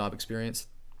on-the-job experience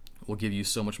will give you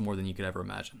so much more than you could ever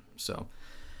imagine. So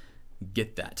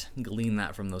get that, glean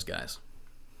that from those guys.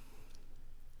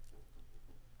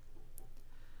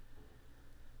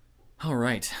 All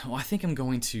right, well, I think I'm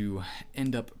going to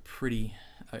end up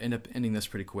ending this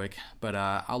pretty quick, but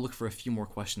I'll look for a few more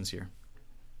questions here.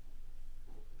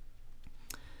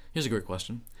 Here's a great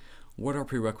question. What are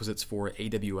prerequisites for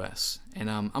AWS?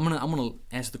 And I'm gonna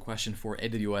answer the question for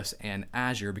AWS and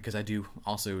Azure because I do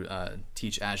also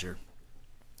teach Azure.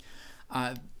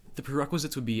 The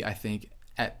prerequisites would be, I think,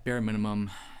 at bare minimum,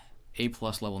 A+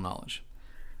 level knowledge.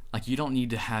 Like you don't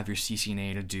need to have your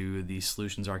CCNA to do the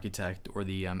Solutions Architect or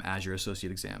the Azure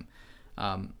Associate exam.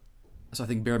 So I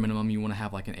think bare minimum you want to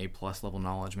have like an A+ level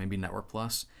knowledge, maybe Network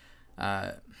Plus.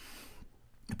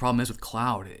 The problem is with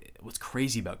cloud, what's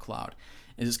crazy about cloud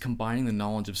is it's combining the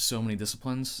knowledge of so many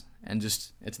disciplines and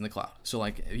just it's in the cloud. So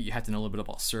like you have to know a little bit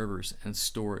about servers and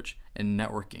storage and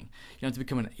networking. You don't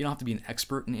have to be an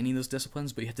expert in any of those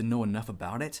disciplines, but you have to know enough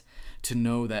about it to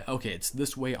know that okay, it's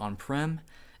this way on-prem,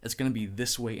 it's going to be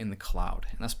this way in the cloud,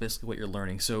 and that's basically what you're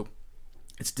learning. So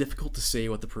it's difficult to say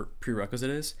what the prerequisite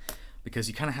is because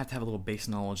you kind of have to have a little base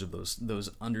knowledge of those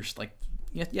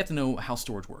you have to know how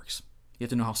storage works. You have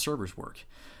to know how servers work.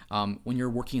 When you're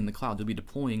working in the cloud, you'll be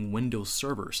deploying Windows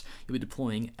servers. You'll be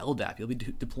deploying LDAP. You'll be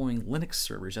deploying Linux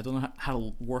servers. You have to know how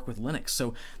to work with Linux.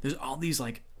 So there's all these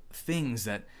like things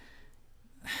that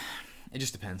it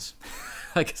just depends.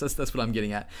 I guess that's what I'm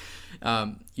getting at.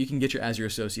 You can get your Azure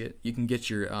Associate. You can get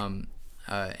your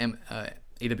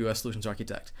AWS Solutions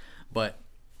Architect. But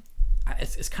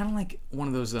it's kind of like one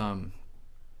of those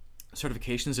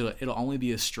certifications. It'll only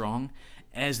be as strong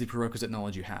as the prerequisite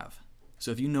knowledge you have. So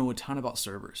if you know a ton about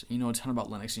servers, you know a ton about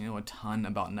Linux, you know a ton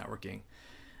about networking,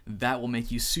 that will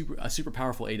make you a super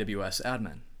powerful AWS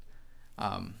admin.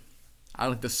 I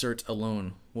think the cert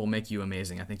alone will make you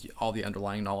amazing. I think all the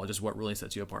underlying knowledge is what really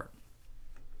sets you apart.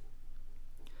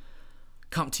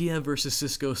 CompTIA versus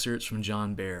Cisco certs from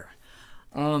John Bear.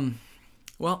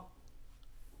 Well,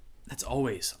 that's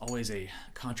always a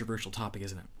controversial topic,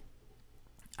 isn't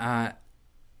it?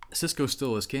 Cisco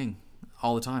still is king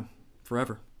all the time,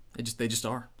 forever. They just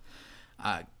are.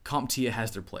 CompTIA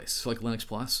has their place. So like Linux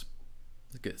Plus,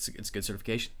 it's good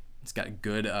certification. It's got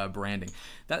good branding.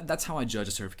 That's how I judge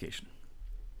a certification.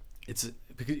 It's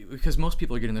because most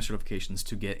people are getting their certifications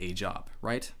to get a job,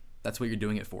 right? That's what you're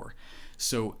doing it for.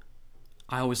 So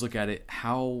I always look at it,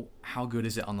 how good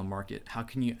is it on the market?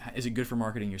 Is it good for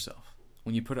marketing yourself?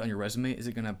 When you put it on your resume, is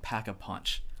it going to pack a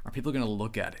punch? Are people going to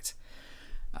look at it?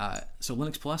 So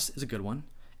Linux Plus is a good one.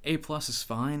 A+ is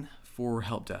fine for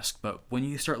help desk, but when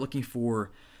you start looking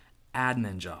for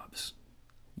admin jobs,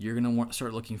 you're going to want to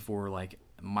start looking for like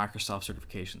Microsoft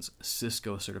certifications,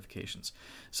 Cisco certifications.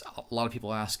 So a lot of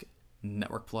people ask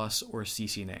Network Plus or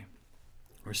CCNA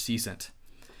or CCENT.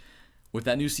 With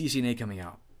that new CCNA coming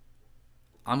out,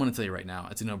 I'm going to tell you right now,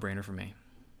 it's a no-brainer for me.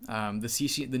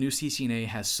 The new CCNA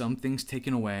has some things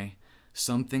taken away,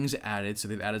 some things added. So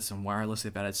they've added some wireless,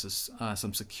 they've added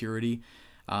some security.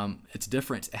 It's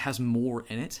different. It has more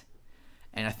in it,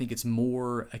 and I think it's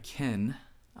more akin.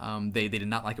 They did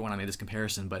not like it when I made this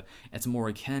comparison, but it's more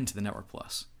akin to the Network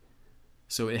Plus.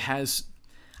 So it has,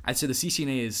 I'd say the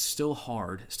CCNA is still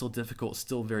hard, still difficult,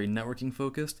 still very networking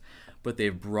focused, but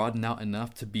they've broadened out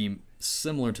enough to be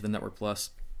similar to the Network Plus.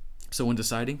 So when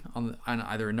deciding on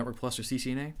either a Network Plus or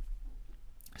CCNA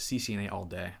all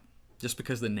day, just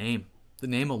because the name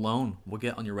alone will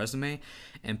get on your resume,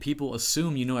 and people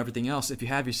assume you know everything else if you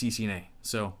have your CCNA.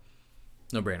 So,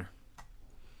 no brainer.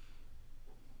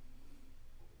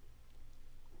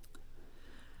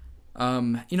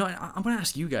 I'm going to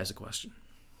ask you guys a question.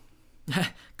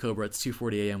 Cobra, it's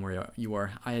 2:40 a.m. where you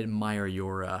are. I admire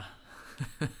your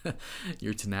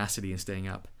your tenacity in staying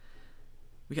up.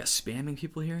 We got spamming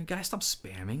people here. Guys, stop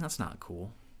spamming. That's not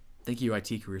cool. Thank you,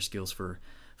 IT Career Skills, for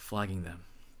flagging them.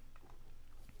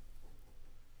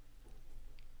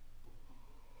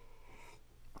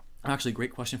 Actually,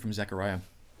 great question from Zechariah.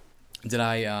 Did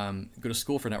I go to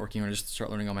school for networking or just start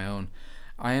learning on my own?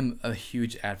 I am a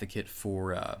huge advocate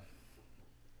for...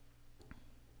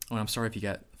 I'm sorry if you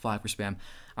got flagged for spam.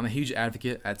 I'm a huge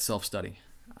advocate at self-study.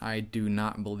 I do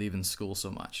not believe in school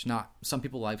so much. Some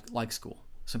people like school.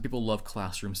 Some people love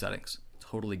classroom settings.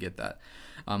 Totally get that.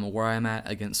 Where I'm at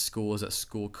against school is that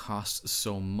school costs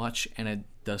so much, and it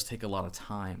does take a lot of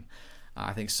time.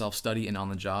 I think self-study and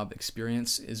on-the-job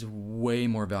experience is way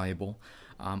more valuable.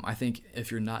 I think if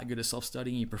you're not good at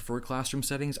self-studying, you prefer classroom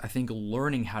settings, I think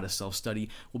learning how to self-study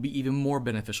will be even more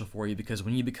beneficial for you, because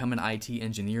when you become an IT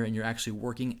engineer and you're actually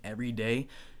working every day,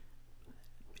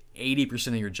 80%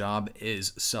 of your job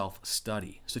is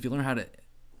self-study. So if you learn how to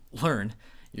learn,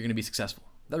 you're going to be successful.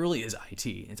 That really is IT.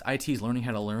 IT is learning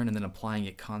how to learn and then applying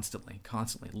it constantly.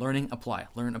 Learn,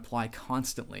 apply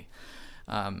constantly.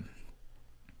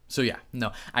 So yeah,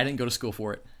 no, I didn't go to school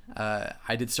for it.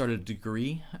 I did start a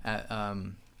degree at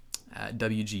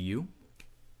WGU,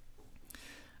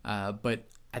 but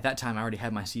at that time I already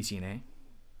had my CCNA.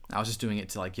 I was just doing it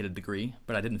to get a degree,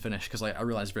 but I didn't finish because I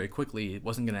realized very quickly it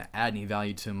wasn't going to add any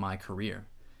value to my career,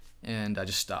 and I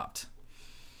just stopped.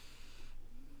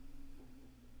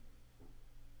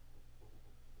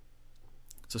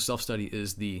 So self-study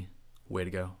is the way to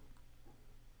go.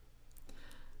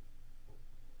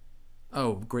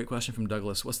 Oh, great question from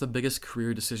Douglas. What's the biggest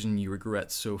career decision you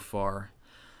regret so far?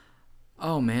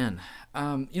 Oh, man.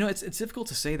 It's difficult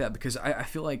to say that because I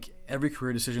feel like every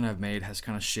career decision I've made has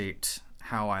kind of shaped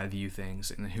how I view things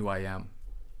and who I am.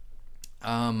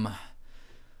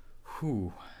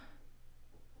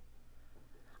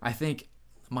 I think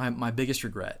my biggest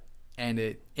regret, and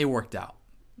it worked out,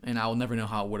 and I will never know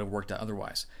how it would have worked out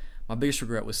otherwise. My biggest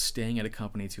regret was staying at a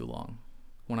company too long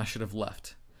when I should have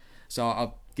left. So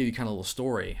I'll give you kind of a little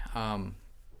story.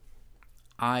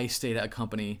 I stayed at a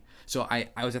company. So I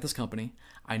was at this company.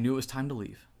 I knew it was time to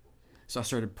leave. So I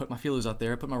started putting my feelers out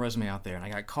there, put my resume out there, and I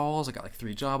got calls. I got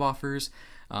 3 job offers,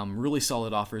 really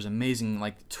solid offers, amazing,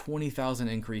 20,000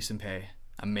 increase in pay,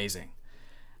 amazing.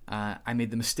 I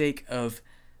made the mistake of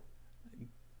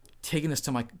taking this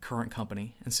to my current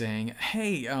company and saying,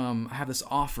 hey, I have this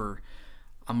offer.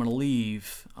 I'm going to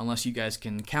leave unless you guys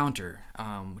can counter,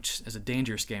 which is a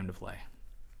dangerous game to play.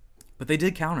 But they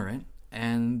did counter it,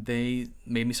 and they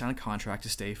made me sign a contract to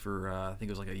stay for, I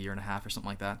think it was a year and a half or something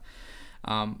like that.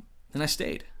 And I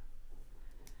stayed.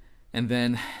 And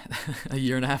then a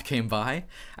year and a half came by.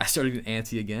 I started getting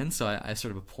antsy again, so I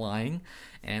started applying,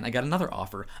 and I got another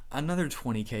offer, another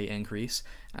 20K increase,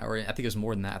 or I think it was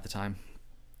more than that at the time.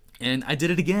 And I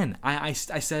did it again. I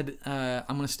said,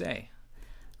 I'm going to stay.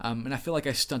 And I feel like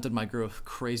I stunted my growth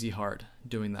crazy hard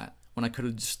doing that when I could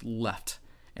have just left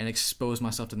and exposed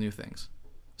myself to new things.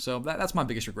 So that's my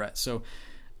biggest regret. So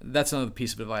that's another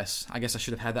piece of advice. I guess I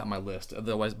should have had that on my list.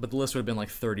 Otherwise, but the list would have been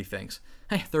 30 things.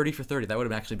 Hey, 30 for 30. That would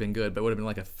have actually been good, but it would have been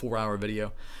a 4-hour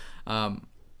video.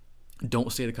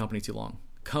 Don't stay at a company too long.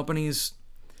 Companies,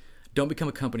 don't become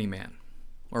a company man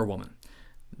or woman.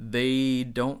 They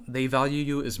value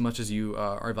you as much as you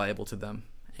are valuable to them.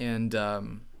 And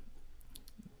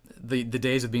the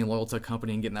days of being loyal to a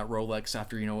company and getting that Rolex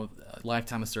after a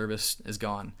lifetime of service is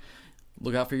gone.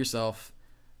 Look out for yourself.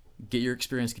 Get your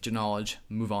experience, get your knowledge,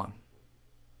 move on.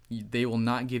 They will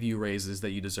not give you raises that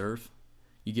you deserve.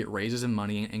 You get raises and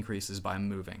money increases by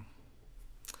moving.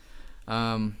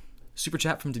 Super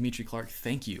chat from Dimitri Clark.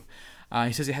 Thank you.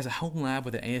 He says he has a home lab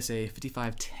with an ASA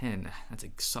 5510. That's a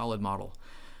solid model.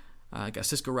 Got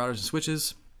Cisco routers and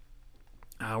switches.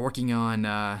 Working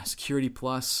on Security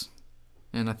Plus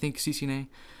and I think CCNA.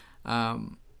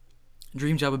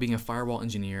 Dream job of being a firewall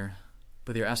engineer,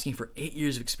 but they're asking for 8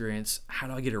 years of experience. How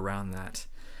do I get around that?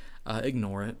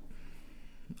 Ignore it.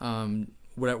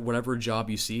 Whatever job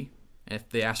you see, if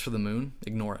they ask for the moon,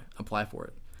 ignore it. Apply for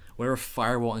it. Whatever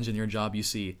firewall engineer job you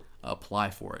see, apply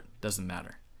for it. Doesn't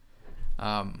matter.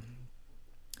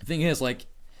 The thing is, like,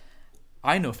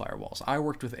 I know firewalls. I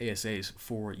worked with ASAs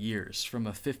for years, from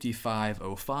a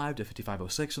 5505 to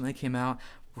 5506 when they came out.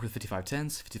 Worked with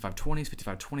 5510s, 5520s,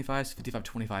 5525s,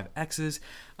 5525Xs.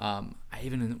 I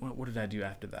even, what did I do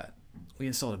after that? We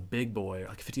installed a big boy,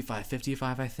 like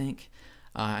 5555, I think.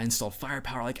 I installed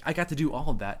Firepower. Like, I got to do all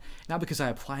of that, not because I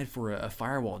applied for a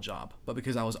firewall job, but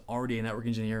because I was already a network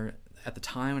engineer at the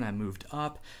time and I moved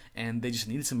up, and they just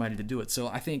needed somebody to do it. So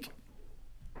I think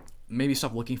maybe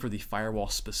stop looking for the firewall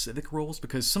specific roles,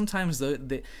 because sometimes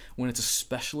when it's a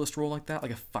specialist role like that,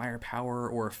 like a Firepower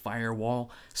or a firewall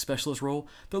specialist role,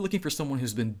 they're looking for someone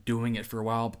who's been doing it for a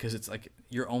while, because it's like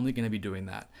you're only going to be doing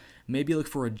that. Maybe look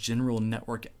for a general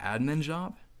network admin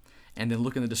job, and then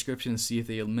look in the description and see if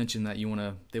they mention that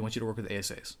they want you to work with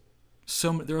ASAs.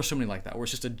 There are so many like that, where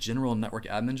it's just a general network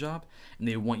admin job, and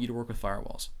they want you to work with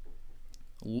firewalls.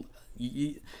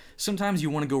 Sometimes you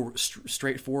want to go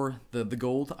straight for the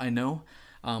gold, I know,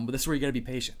 but this is where you got to be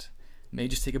patient. Maybe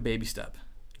just take a baby step.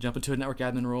 Jump into a network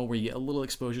admin role where you get a little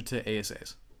exposure to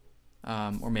ASAs,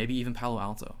 or maybe even Palo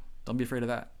Alto. Don't be afraid of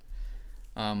that.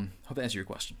 Hope that answered your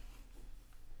question.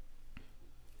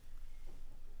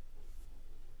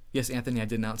 Yes, Anthony, I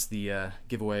did announce the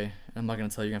giveaway. I'm not going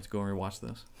to tell you. You're going to have to go and rewatch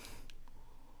this.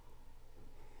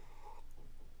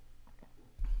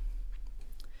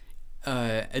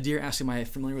 Adir asking, am I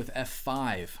familiar with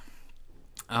F5?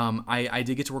 I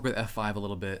did get to work with F5 a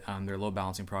little bit. Their load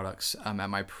balancing products at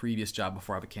my previous job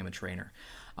before I became a trainer.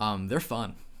 They're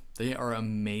fun. They are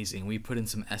amazing. We put in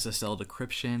some SSL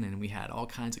decryption, and we had all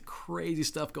kinds of crazy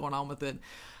stuff going on with it.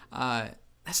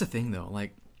 That's the thing, though.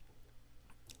 Like,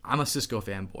 I'm a Cisco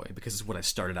fanboy because it's what I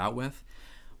started out with.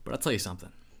 But I'll tell you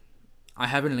something. I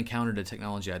haven't encountered a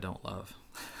technology I don't love.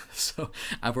 So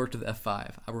I've worked with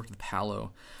F5. I've worked with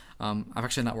Palo. I've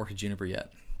actually not worked with Juniper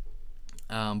yet.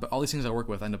 But all these things I work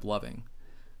with I end up loving.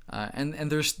 And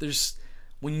there's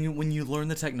when you learn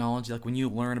the technology, like when you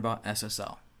learn about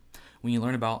SSL, when you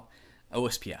learn about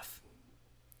OSPF,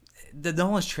 the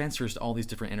knowledge transfers to all these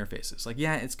different interfaces. Like,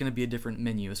 yeah, it's going to be a different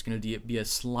menu. It's going to be a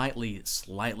slightly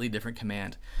different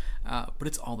command. But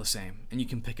it's all the same. And you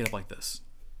can pick it up like this.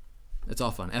 It's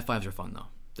all fun. F5s are fun, though.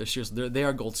 They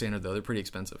are gold standard, though. They're pretty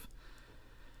expensive.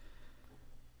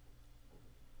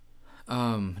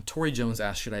 Tori Jones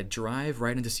asked, should I drive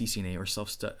right into CCNA or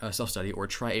self-study, or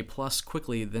try A+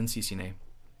 quickly, then CCNA?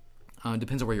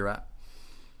 Depends on where you're at.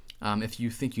 If you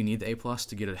think you need the A+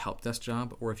 to get a help desk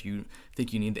job, or if you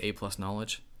think you need the A+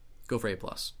 knowledge, go for A+.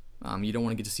 You don't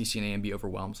want to get to CCNA and be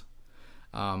overwhelmed.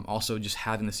 Also, just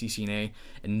having the CCNA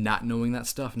and not knowing that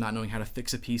stuff, not knowing how to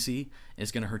fix a PC,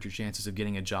 is going to hurt your chances of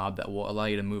getting a job that will allow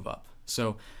you to move up.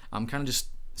 So kind of just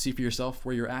see for yourself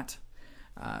where you're at.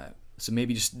 So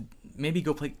maybe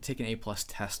go take an A+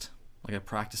 test, like a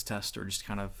practice test, or just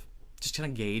kind of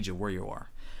gauge of where you are.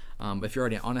 But if you're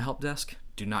already on a help desk,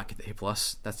 do not get the A+.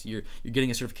 That's you're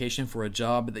getting a certification for a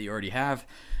job that you already have.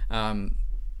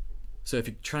 So if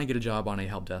you're trying to get a job on a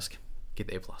help desk, get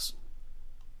the A+.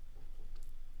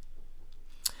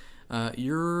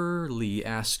 Lee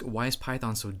asked, why is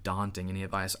Python so daunting? Any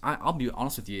advice? I'll be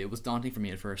honest with you, it was daunting for me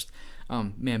at first.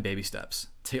 Man, baby steps.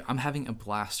 I'm having a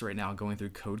blast right now going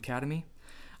through Codecademy.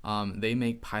 They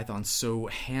make Python so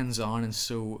hands-on and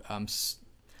so,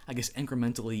 I guess,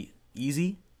 incrementally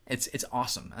easy. It's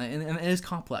awesome, and it is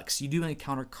complex. You do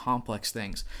encounter complex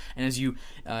things, and as you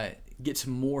get to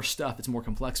more stuff, it's more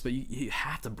complex, but you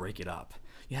have to break it up.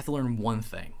 You have to learn one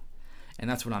thing. And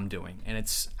that's what I'm doing. And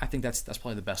I think that's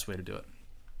probably the best way to do it.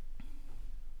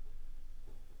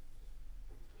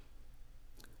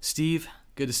 Steve,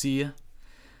 good to see you.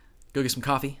 Go get some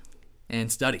coffee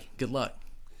and study. Good luck.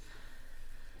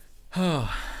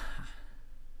 Oh,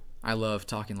 I love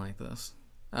talking like this.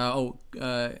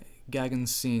 Gagan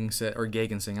Singh,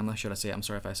 I'm not sure how to say it. I'm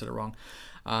sorry if I said it wrong.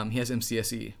 He has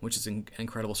MCSE, which is an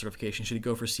incredible certification. Should he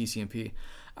go for CCNP?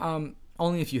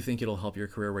 Only if you think it'll help your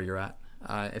career where you're at.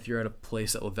 If you're at a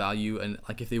place that will value, and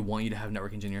like if they want you to have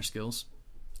network engineer skills,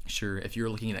 sure. If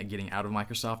you're looking at getting out of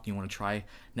Microsoft and you want to try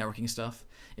networking stuff,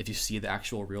 if you see the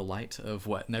actual real light of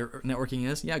what networking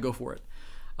is, yeah, go for it.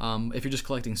 If you're just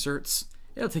collecting certs,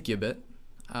 it'll take you a bit.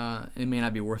 It may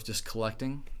not be worth just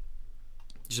collecting.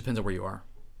 It just depends on where you are.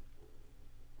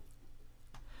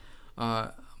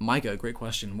 Micah, great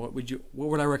question. What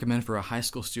would I recommend for a high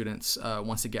school student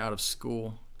wants to get out of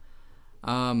school?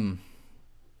 Tori,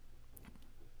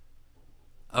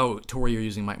 you're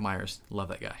using Mike Myers. Love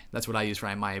that guy. That's what I use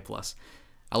for my A+.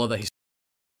 I love that he's...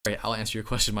 All right, I'll answer your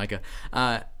question, Micah.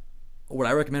 What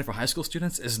I recommend for high school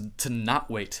students is to not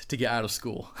wait to get out of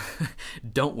school.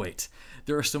 Don't wait.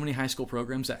 There are so many high school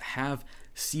programs that have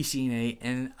CCNA,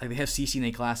 and they have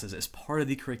CCNA classes as part of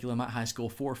the curriculum at high school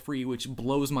for free, which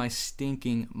blows my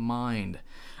stinking mind.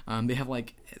 They have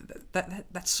like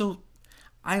that's so...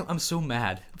 I'm so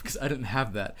mad because I didn't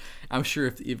have that. I'm sure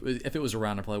if it was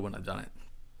around, I probably wouldn't have done it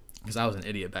because I was an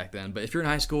idiot back then. But if you're in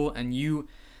high school and you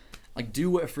like do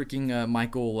what freaking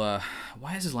Michael,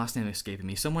 why is his last name escaping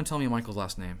me? Someone tell me Michael's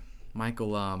last name.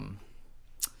 Michael,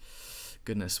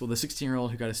 goodness. Well, the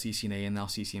 16-year-old who got a CCNA and now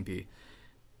CCNP.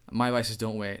 My advice is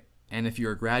don't wait. And if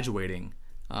you're graduating,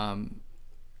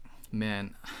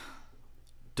 man,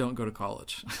 don't go to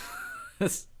college.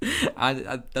 That's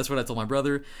what I told my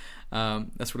brother.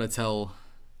 That's what I tell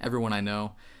everyone I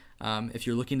know. If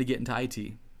you're looking to get into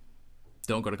IT,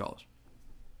 don't go to college.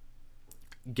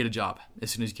 Get a job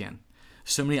as soon as you can.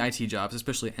 So many IT jobs,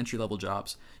 especially entry-level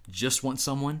jobs, just want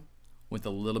someone with a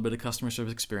little bit of customer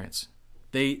service experience.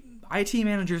 IT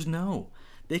managers know.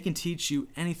 They can teach you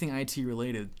anything IT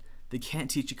related. They can't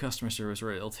teach you customer service,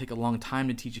 or it'll take a long time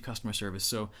to teach you customer service.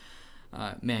 So,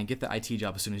 man, get the IT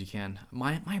job as soon as you can.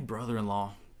 My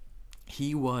brother-in-law,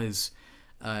 he was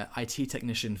IT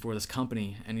technician for this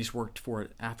company, and he's worked for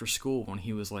it after school when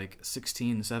he was like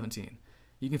 16, 17.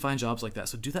 You can find jobs like that.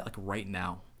 So do that like right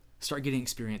now. Start getting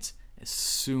experience as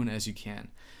soon as you can.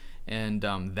 And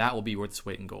that will be worth its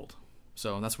weight in gold.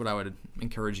 So that's what I would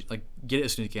encourage you. Like, get it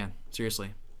as soon as you can.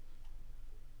 Seriously.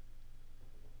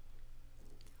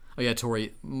 Oh yeah,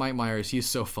 Tori, Mike Myers, he's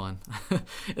so fun.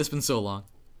 It's been so long.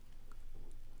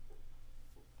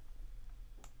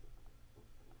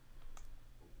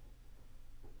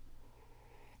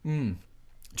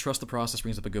 Trust the process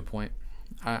brings up a good point.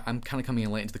 I'm kind of coming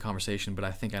in late into the conversation, but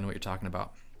I think I know what you're talking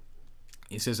about.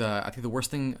 He says, I think the worst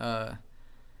thing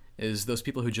is those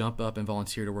people who jump up and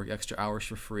volunteer to work extra hours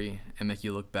for free and make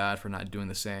you look bad for not doing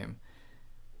the same.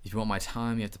 If you want my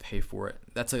time, you have to pay for it.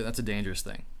 That's a dangerous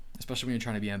thing, especially when you're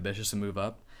trying to be ambitious and move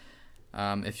up.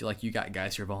 If you got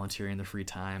guys who are volunteering their free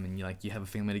time and you have a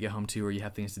family to get home to or you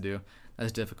have things to do,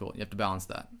 that's difficult. You have to balance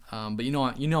that. But you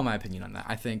know my opinion on that.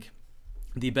 I think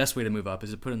the best way to move up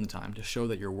is to put in the time, to show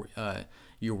that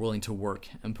you're willing to work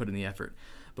and put in the effort.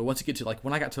 But once you get to, like,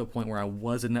 when I got to a point where I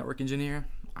was a network engineer,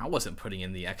 I wasn't putting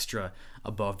in the extra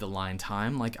above the line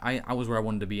time. Like, I was where I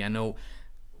wanted to be. I know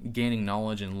gaining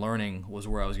knowledge and learning was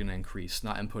where I was going to increase,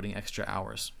 not inputting extra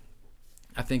hours.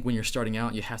 I think when you're starting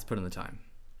out, you have to put in the time.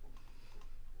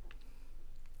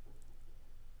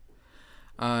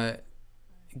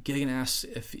 Gideon asks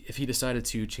if he decided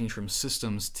to change from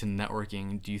systems to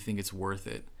networking, do you think it's worth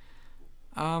it?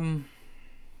 Honestly,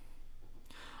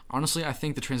 I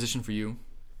think the transition for you,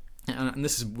 and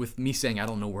this is with me saying I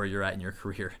don't know where you're at in your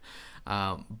career,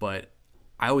 but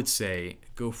I would say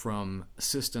go from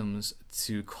systems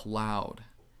to cloud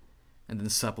and then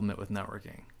supplement with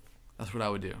networking. That's what I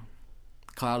would do.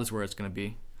 Cloud is where it's going to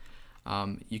be.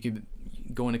 You could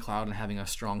go into cloud and having a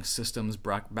strong systems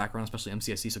background, especially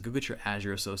MCSE. So go get your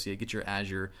Azure associate, get your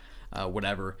Azure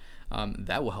whatever.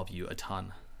 That will help you a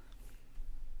ton.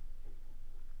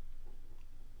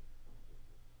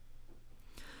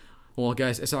 Well,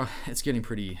 guys, it's getting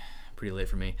pretty late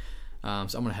for me, so I'm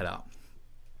gonna head out.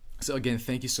 So again,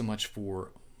 thank you so much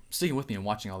for sticking with me and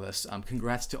watching all this.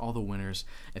 Congrats to all the winners.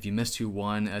 If you missed who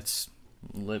won, it's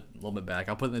a little bit back.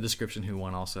 I'll put in the description who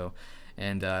won also.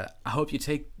 And I hope you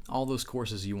take all those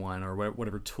courses you won or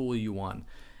whatever tool you won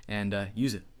and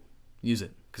use it. Use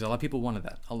it. Because a lot of people wanted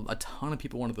that. A ton of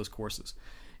people wanted those courses.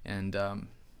 And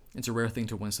it's a rare thing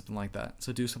to win something like that.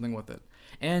 So do something with it.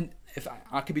 And if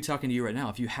I could be talking to you right now,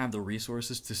 if you have the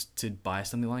resources to buy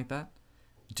something like that,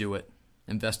 do it.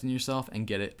 Invest in yourself and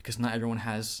get it. Because not everyone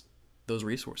has those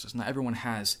resources. Not everyone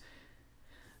has...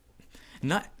 I'm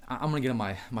going to get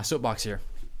on my soapbox here.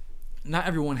 Not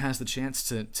everyone has the chance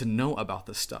to know about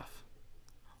this stuff.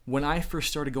 When I first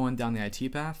started going down the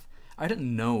IT path, I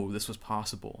didn't know this was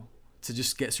possible. To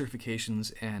just get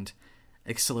certifications and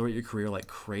accelerate your career like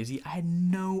crazy. I had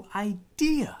no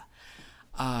idea.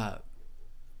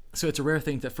 So it's a rare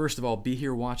thing to, first of all, be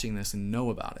here watching this and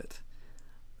know about it.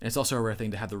 And it's also a rare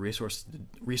thing to have the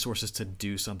resources to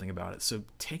do something about it. So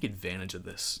take advantage of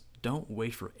this. Don't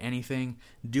wait for anything.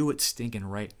 Do it stinking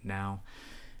right now.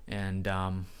 And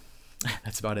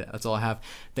That's about it. That's all I have.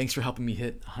 Thanks for helping me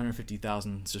hit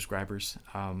 150,000 subscribers.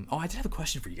 Oh, I did have a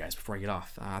question for you guys before I get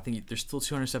off. I think there's still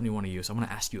 271 of you, so I'm going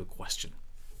to ask you a question.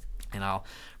 And I'll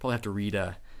probably have to read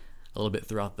a little bit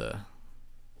throughout the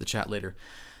chat later.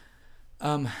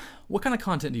 What kind of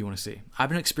content do you want to see? I've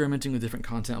been experimenting with different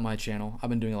content on my channel. I've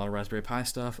been doing a lot of Raspberry Pi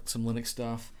stuff, some Linux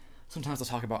stuff. Sometimes I'll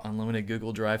talk about unlimited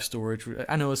Google Drive storage.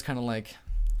 I know it's kind of like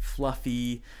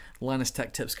fluffy Linus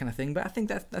Tech Tips kind of thing, but I think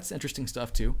that's interesting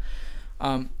stuff too.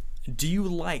 Do you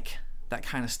like that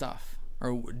kind of stuff?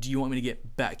 Or do you want me to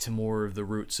get back to more of the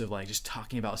roots of like just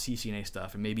talking about CCNA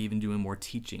stuff and maybe even doing more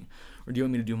teaching? Or do you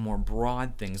want me to do more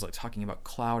broad things like talking about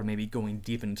cloud, maybe going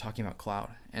deep into talking about cloud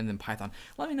and then Python?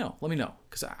 Let me know,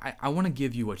 because I want to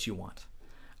give you what you want.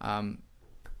 I'm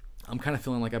kind of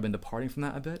feeling like I've been departing from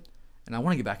that a bit, and I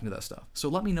want to get back into that stuff. So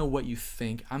let me know what you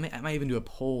think. I might even do a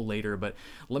poll later, but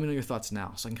let me know your thoughts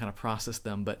now so I can kind of process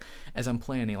them. But as I'm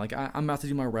planning, like I'm about to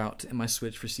do my route and my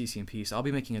switch for CCNP, so I'll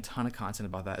be making a ton of content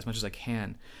about that as much as I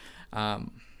can.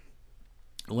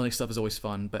 Linux stuff is always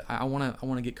fun, but I want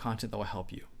to get content that will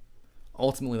help you.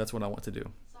 Ultimately, that's what I want to do.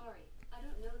 Sorry, I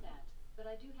don't know that, but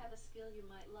I do have a skill you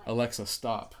might like. Alexa,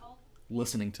 stop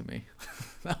listening to me.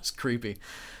 That was creepy.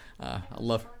 I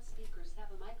love.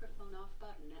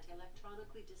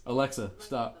 Alexa,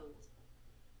 stop.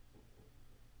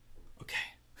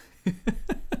 Okay.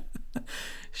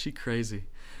 She crazy.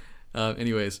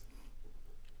 Anyways,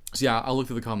 so yeah, I'll look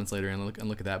through the comments later and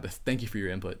look at that. But thank you for your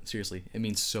input. Seriously, it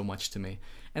means so much to me,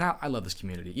 and I love this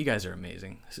community. You guys are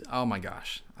amazing. Oh my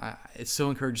gosh, it so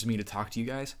encourages me to talk to you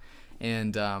guys,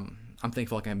 and I'm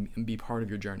thankful I can be part of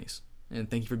your journeys. And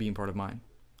thank you for being part of mine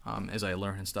as I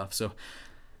learn and stuff. So.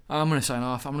 I'm going to sign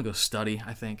off. I'm going to go study,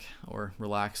 I think, or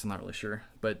relax. I'm not really sure.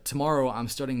 But tomorrow I'm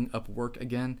starting up work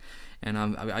again, and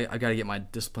I got to get my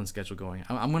discipline schedule going.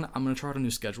 I'm gonna try out a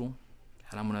new schedule,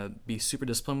 and I'm going to be super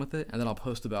disciplined with it, and then I'll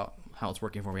post about how it's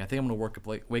working for me. I think I'm going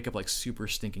to wake up like super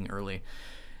stinking early,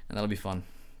 and that'll be fun.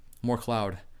 More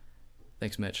cloud.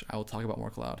 Thanks, Mitch. I will talk about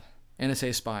more cloud.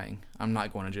 NSA spying. I'm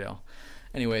not going to jail.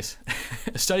 Anyways,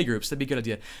 study groups. That'd be a good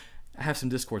idea. I have some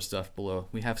Discord stuff below.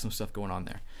 We have some stuff going on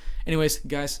there. Anyways,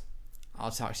 guys,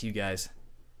 I'll talk to you guys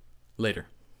later.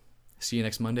 See you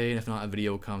next Monday, and if not, a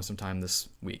video will come sometime this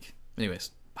week.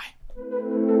 Anyways.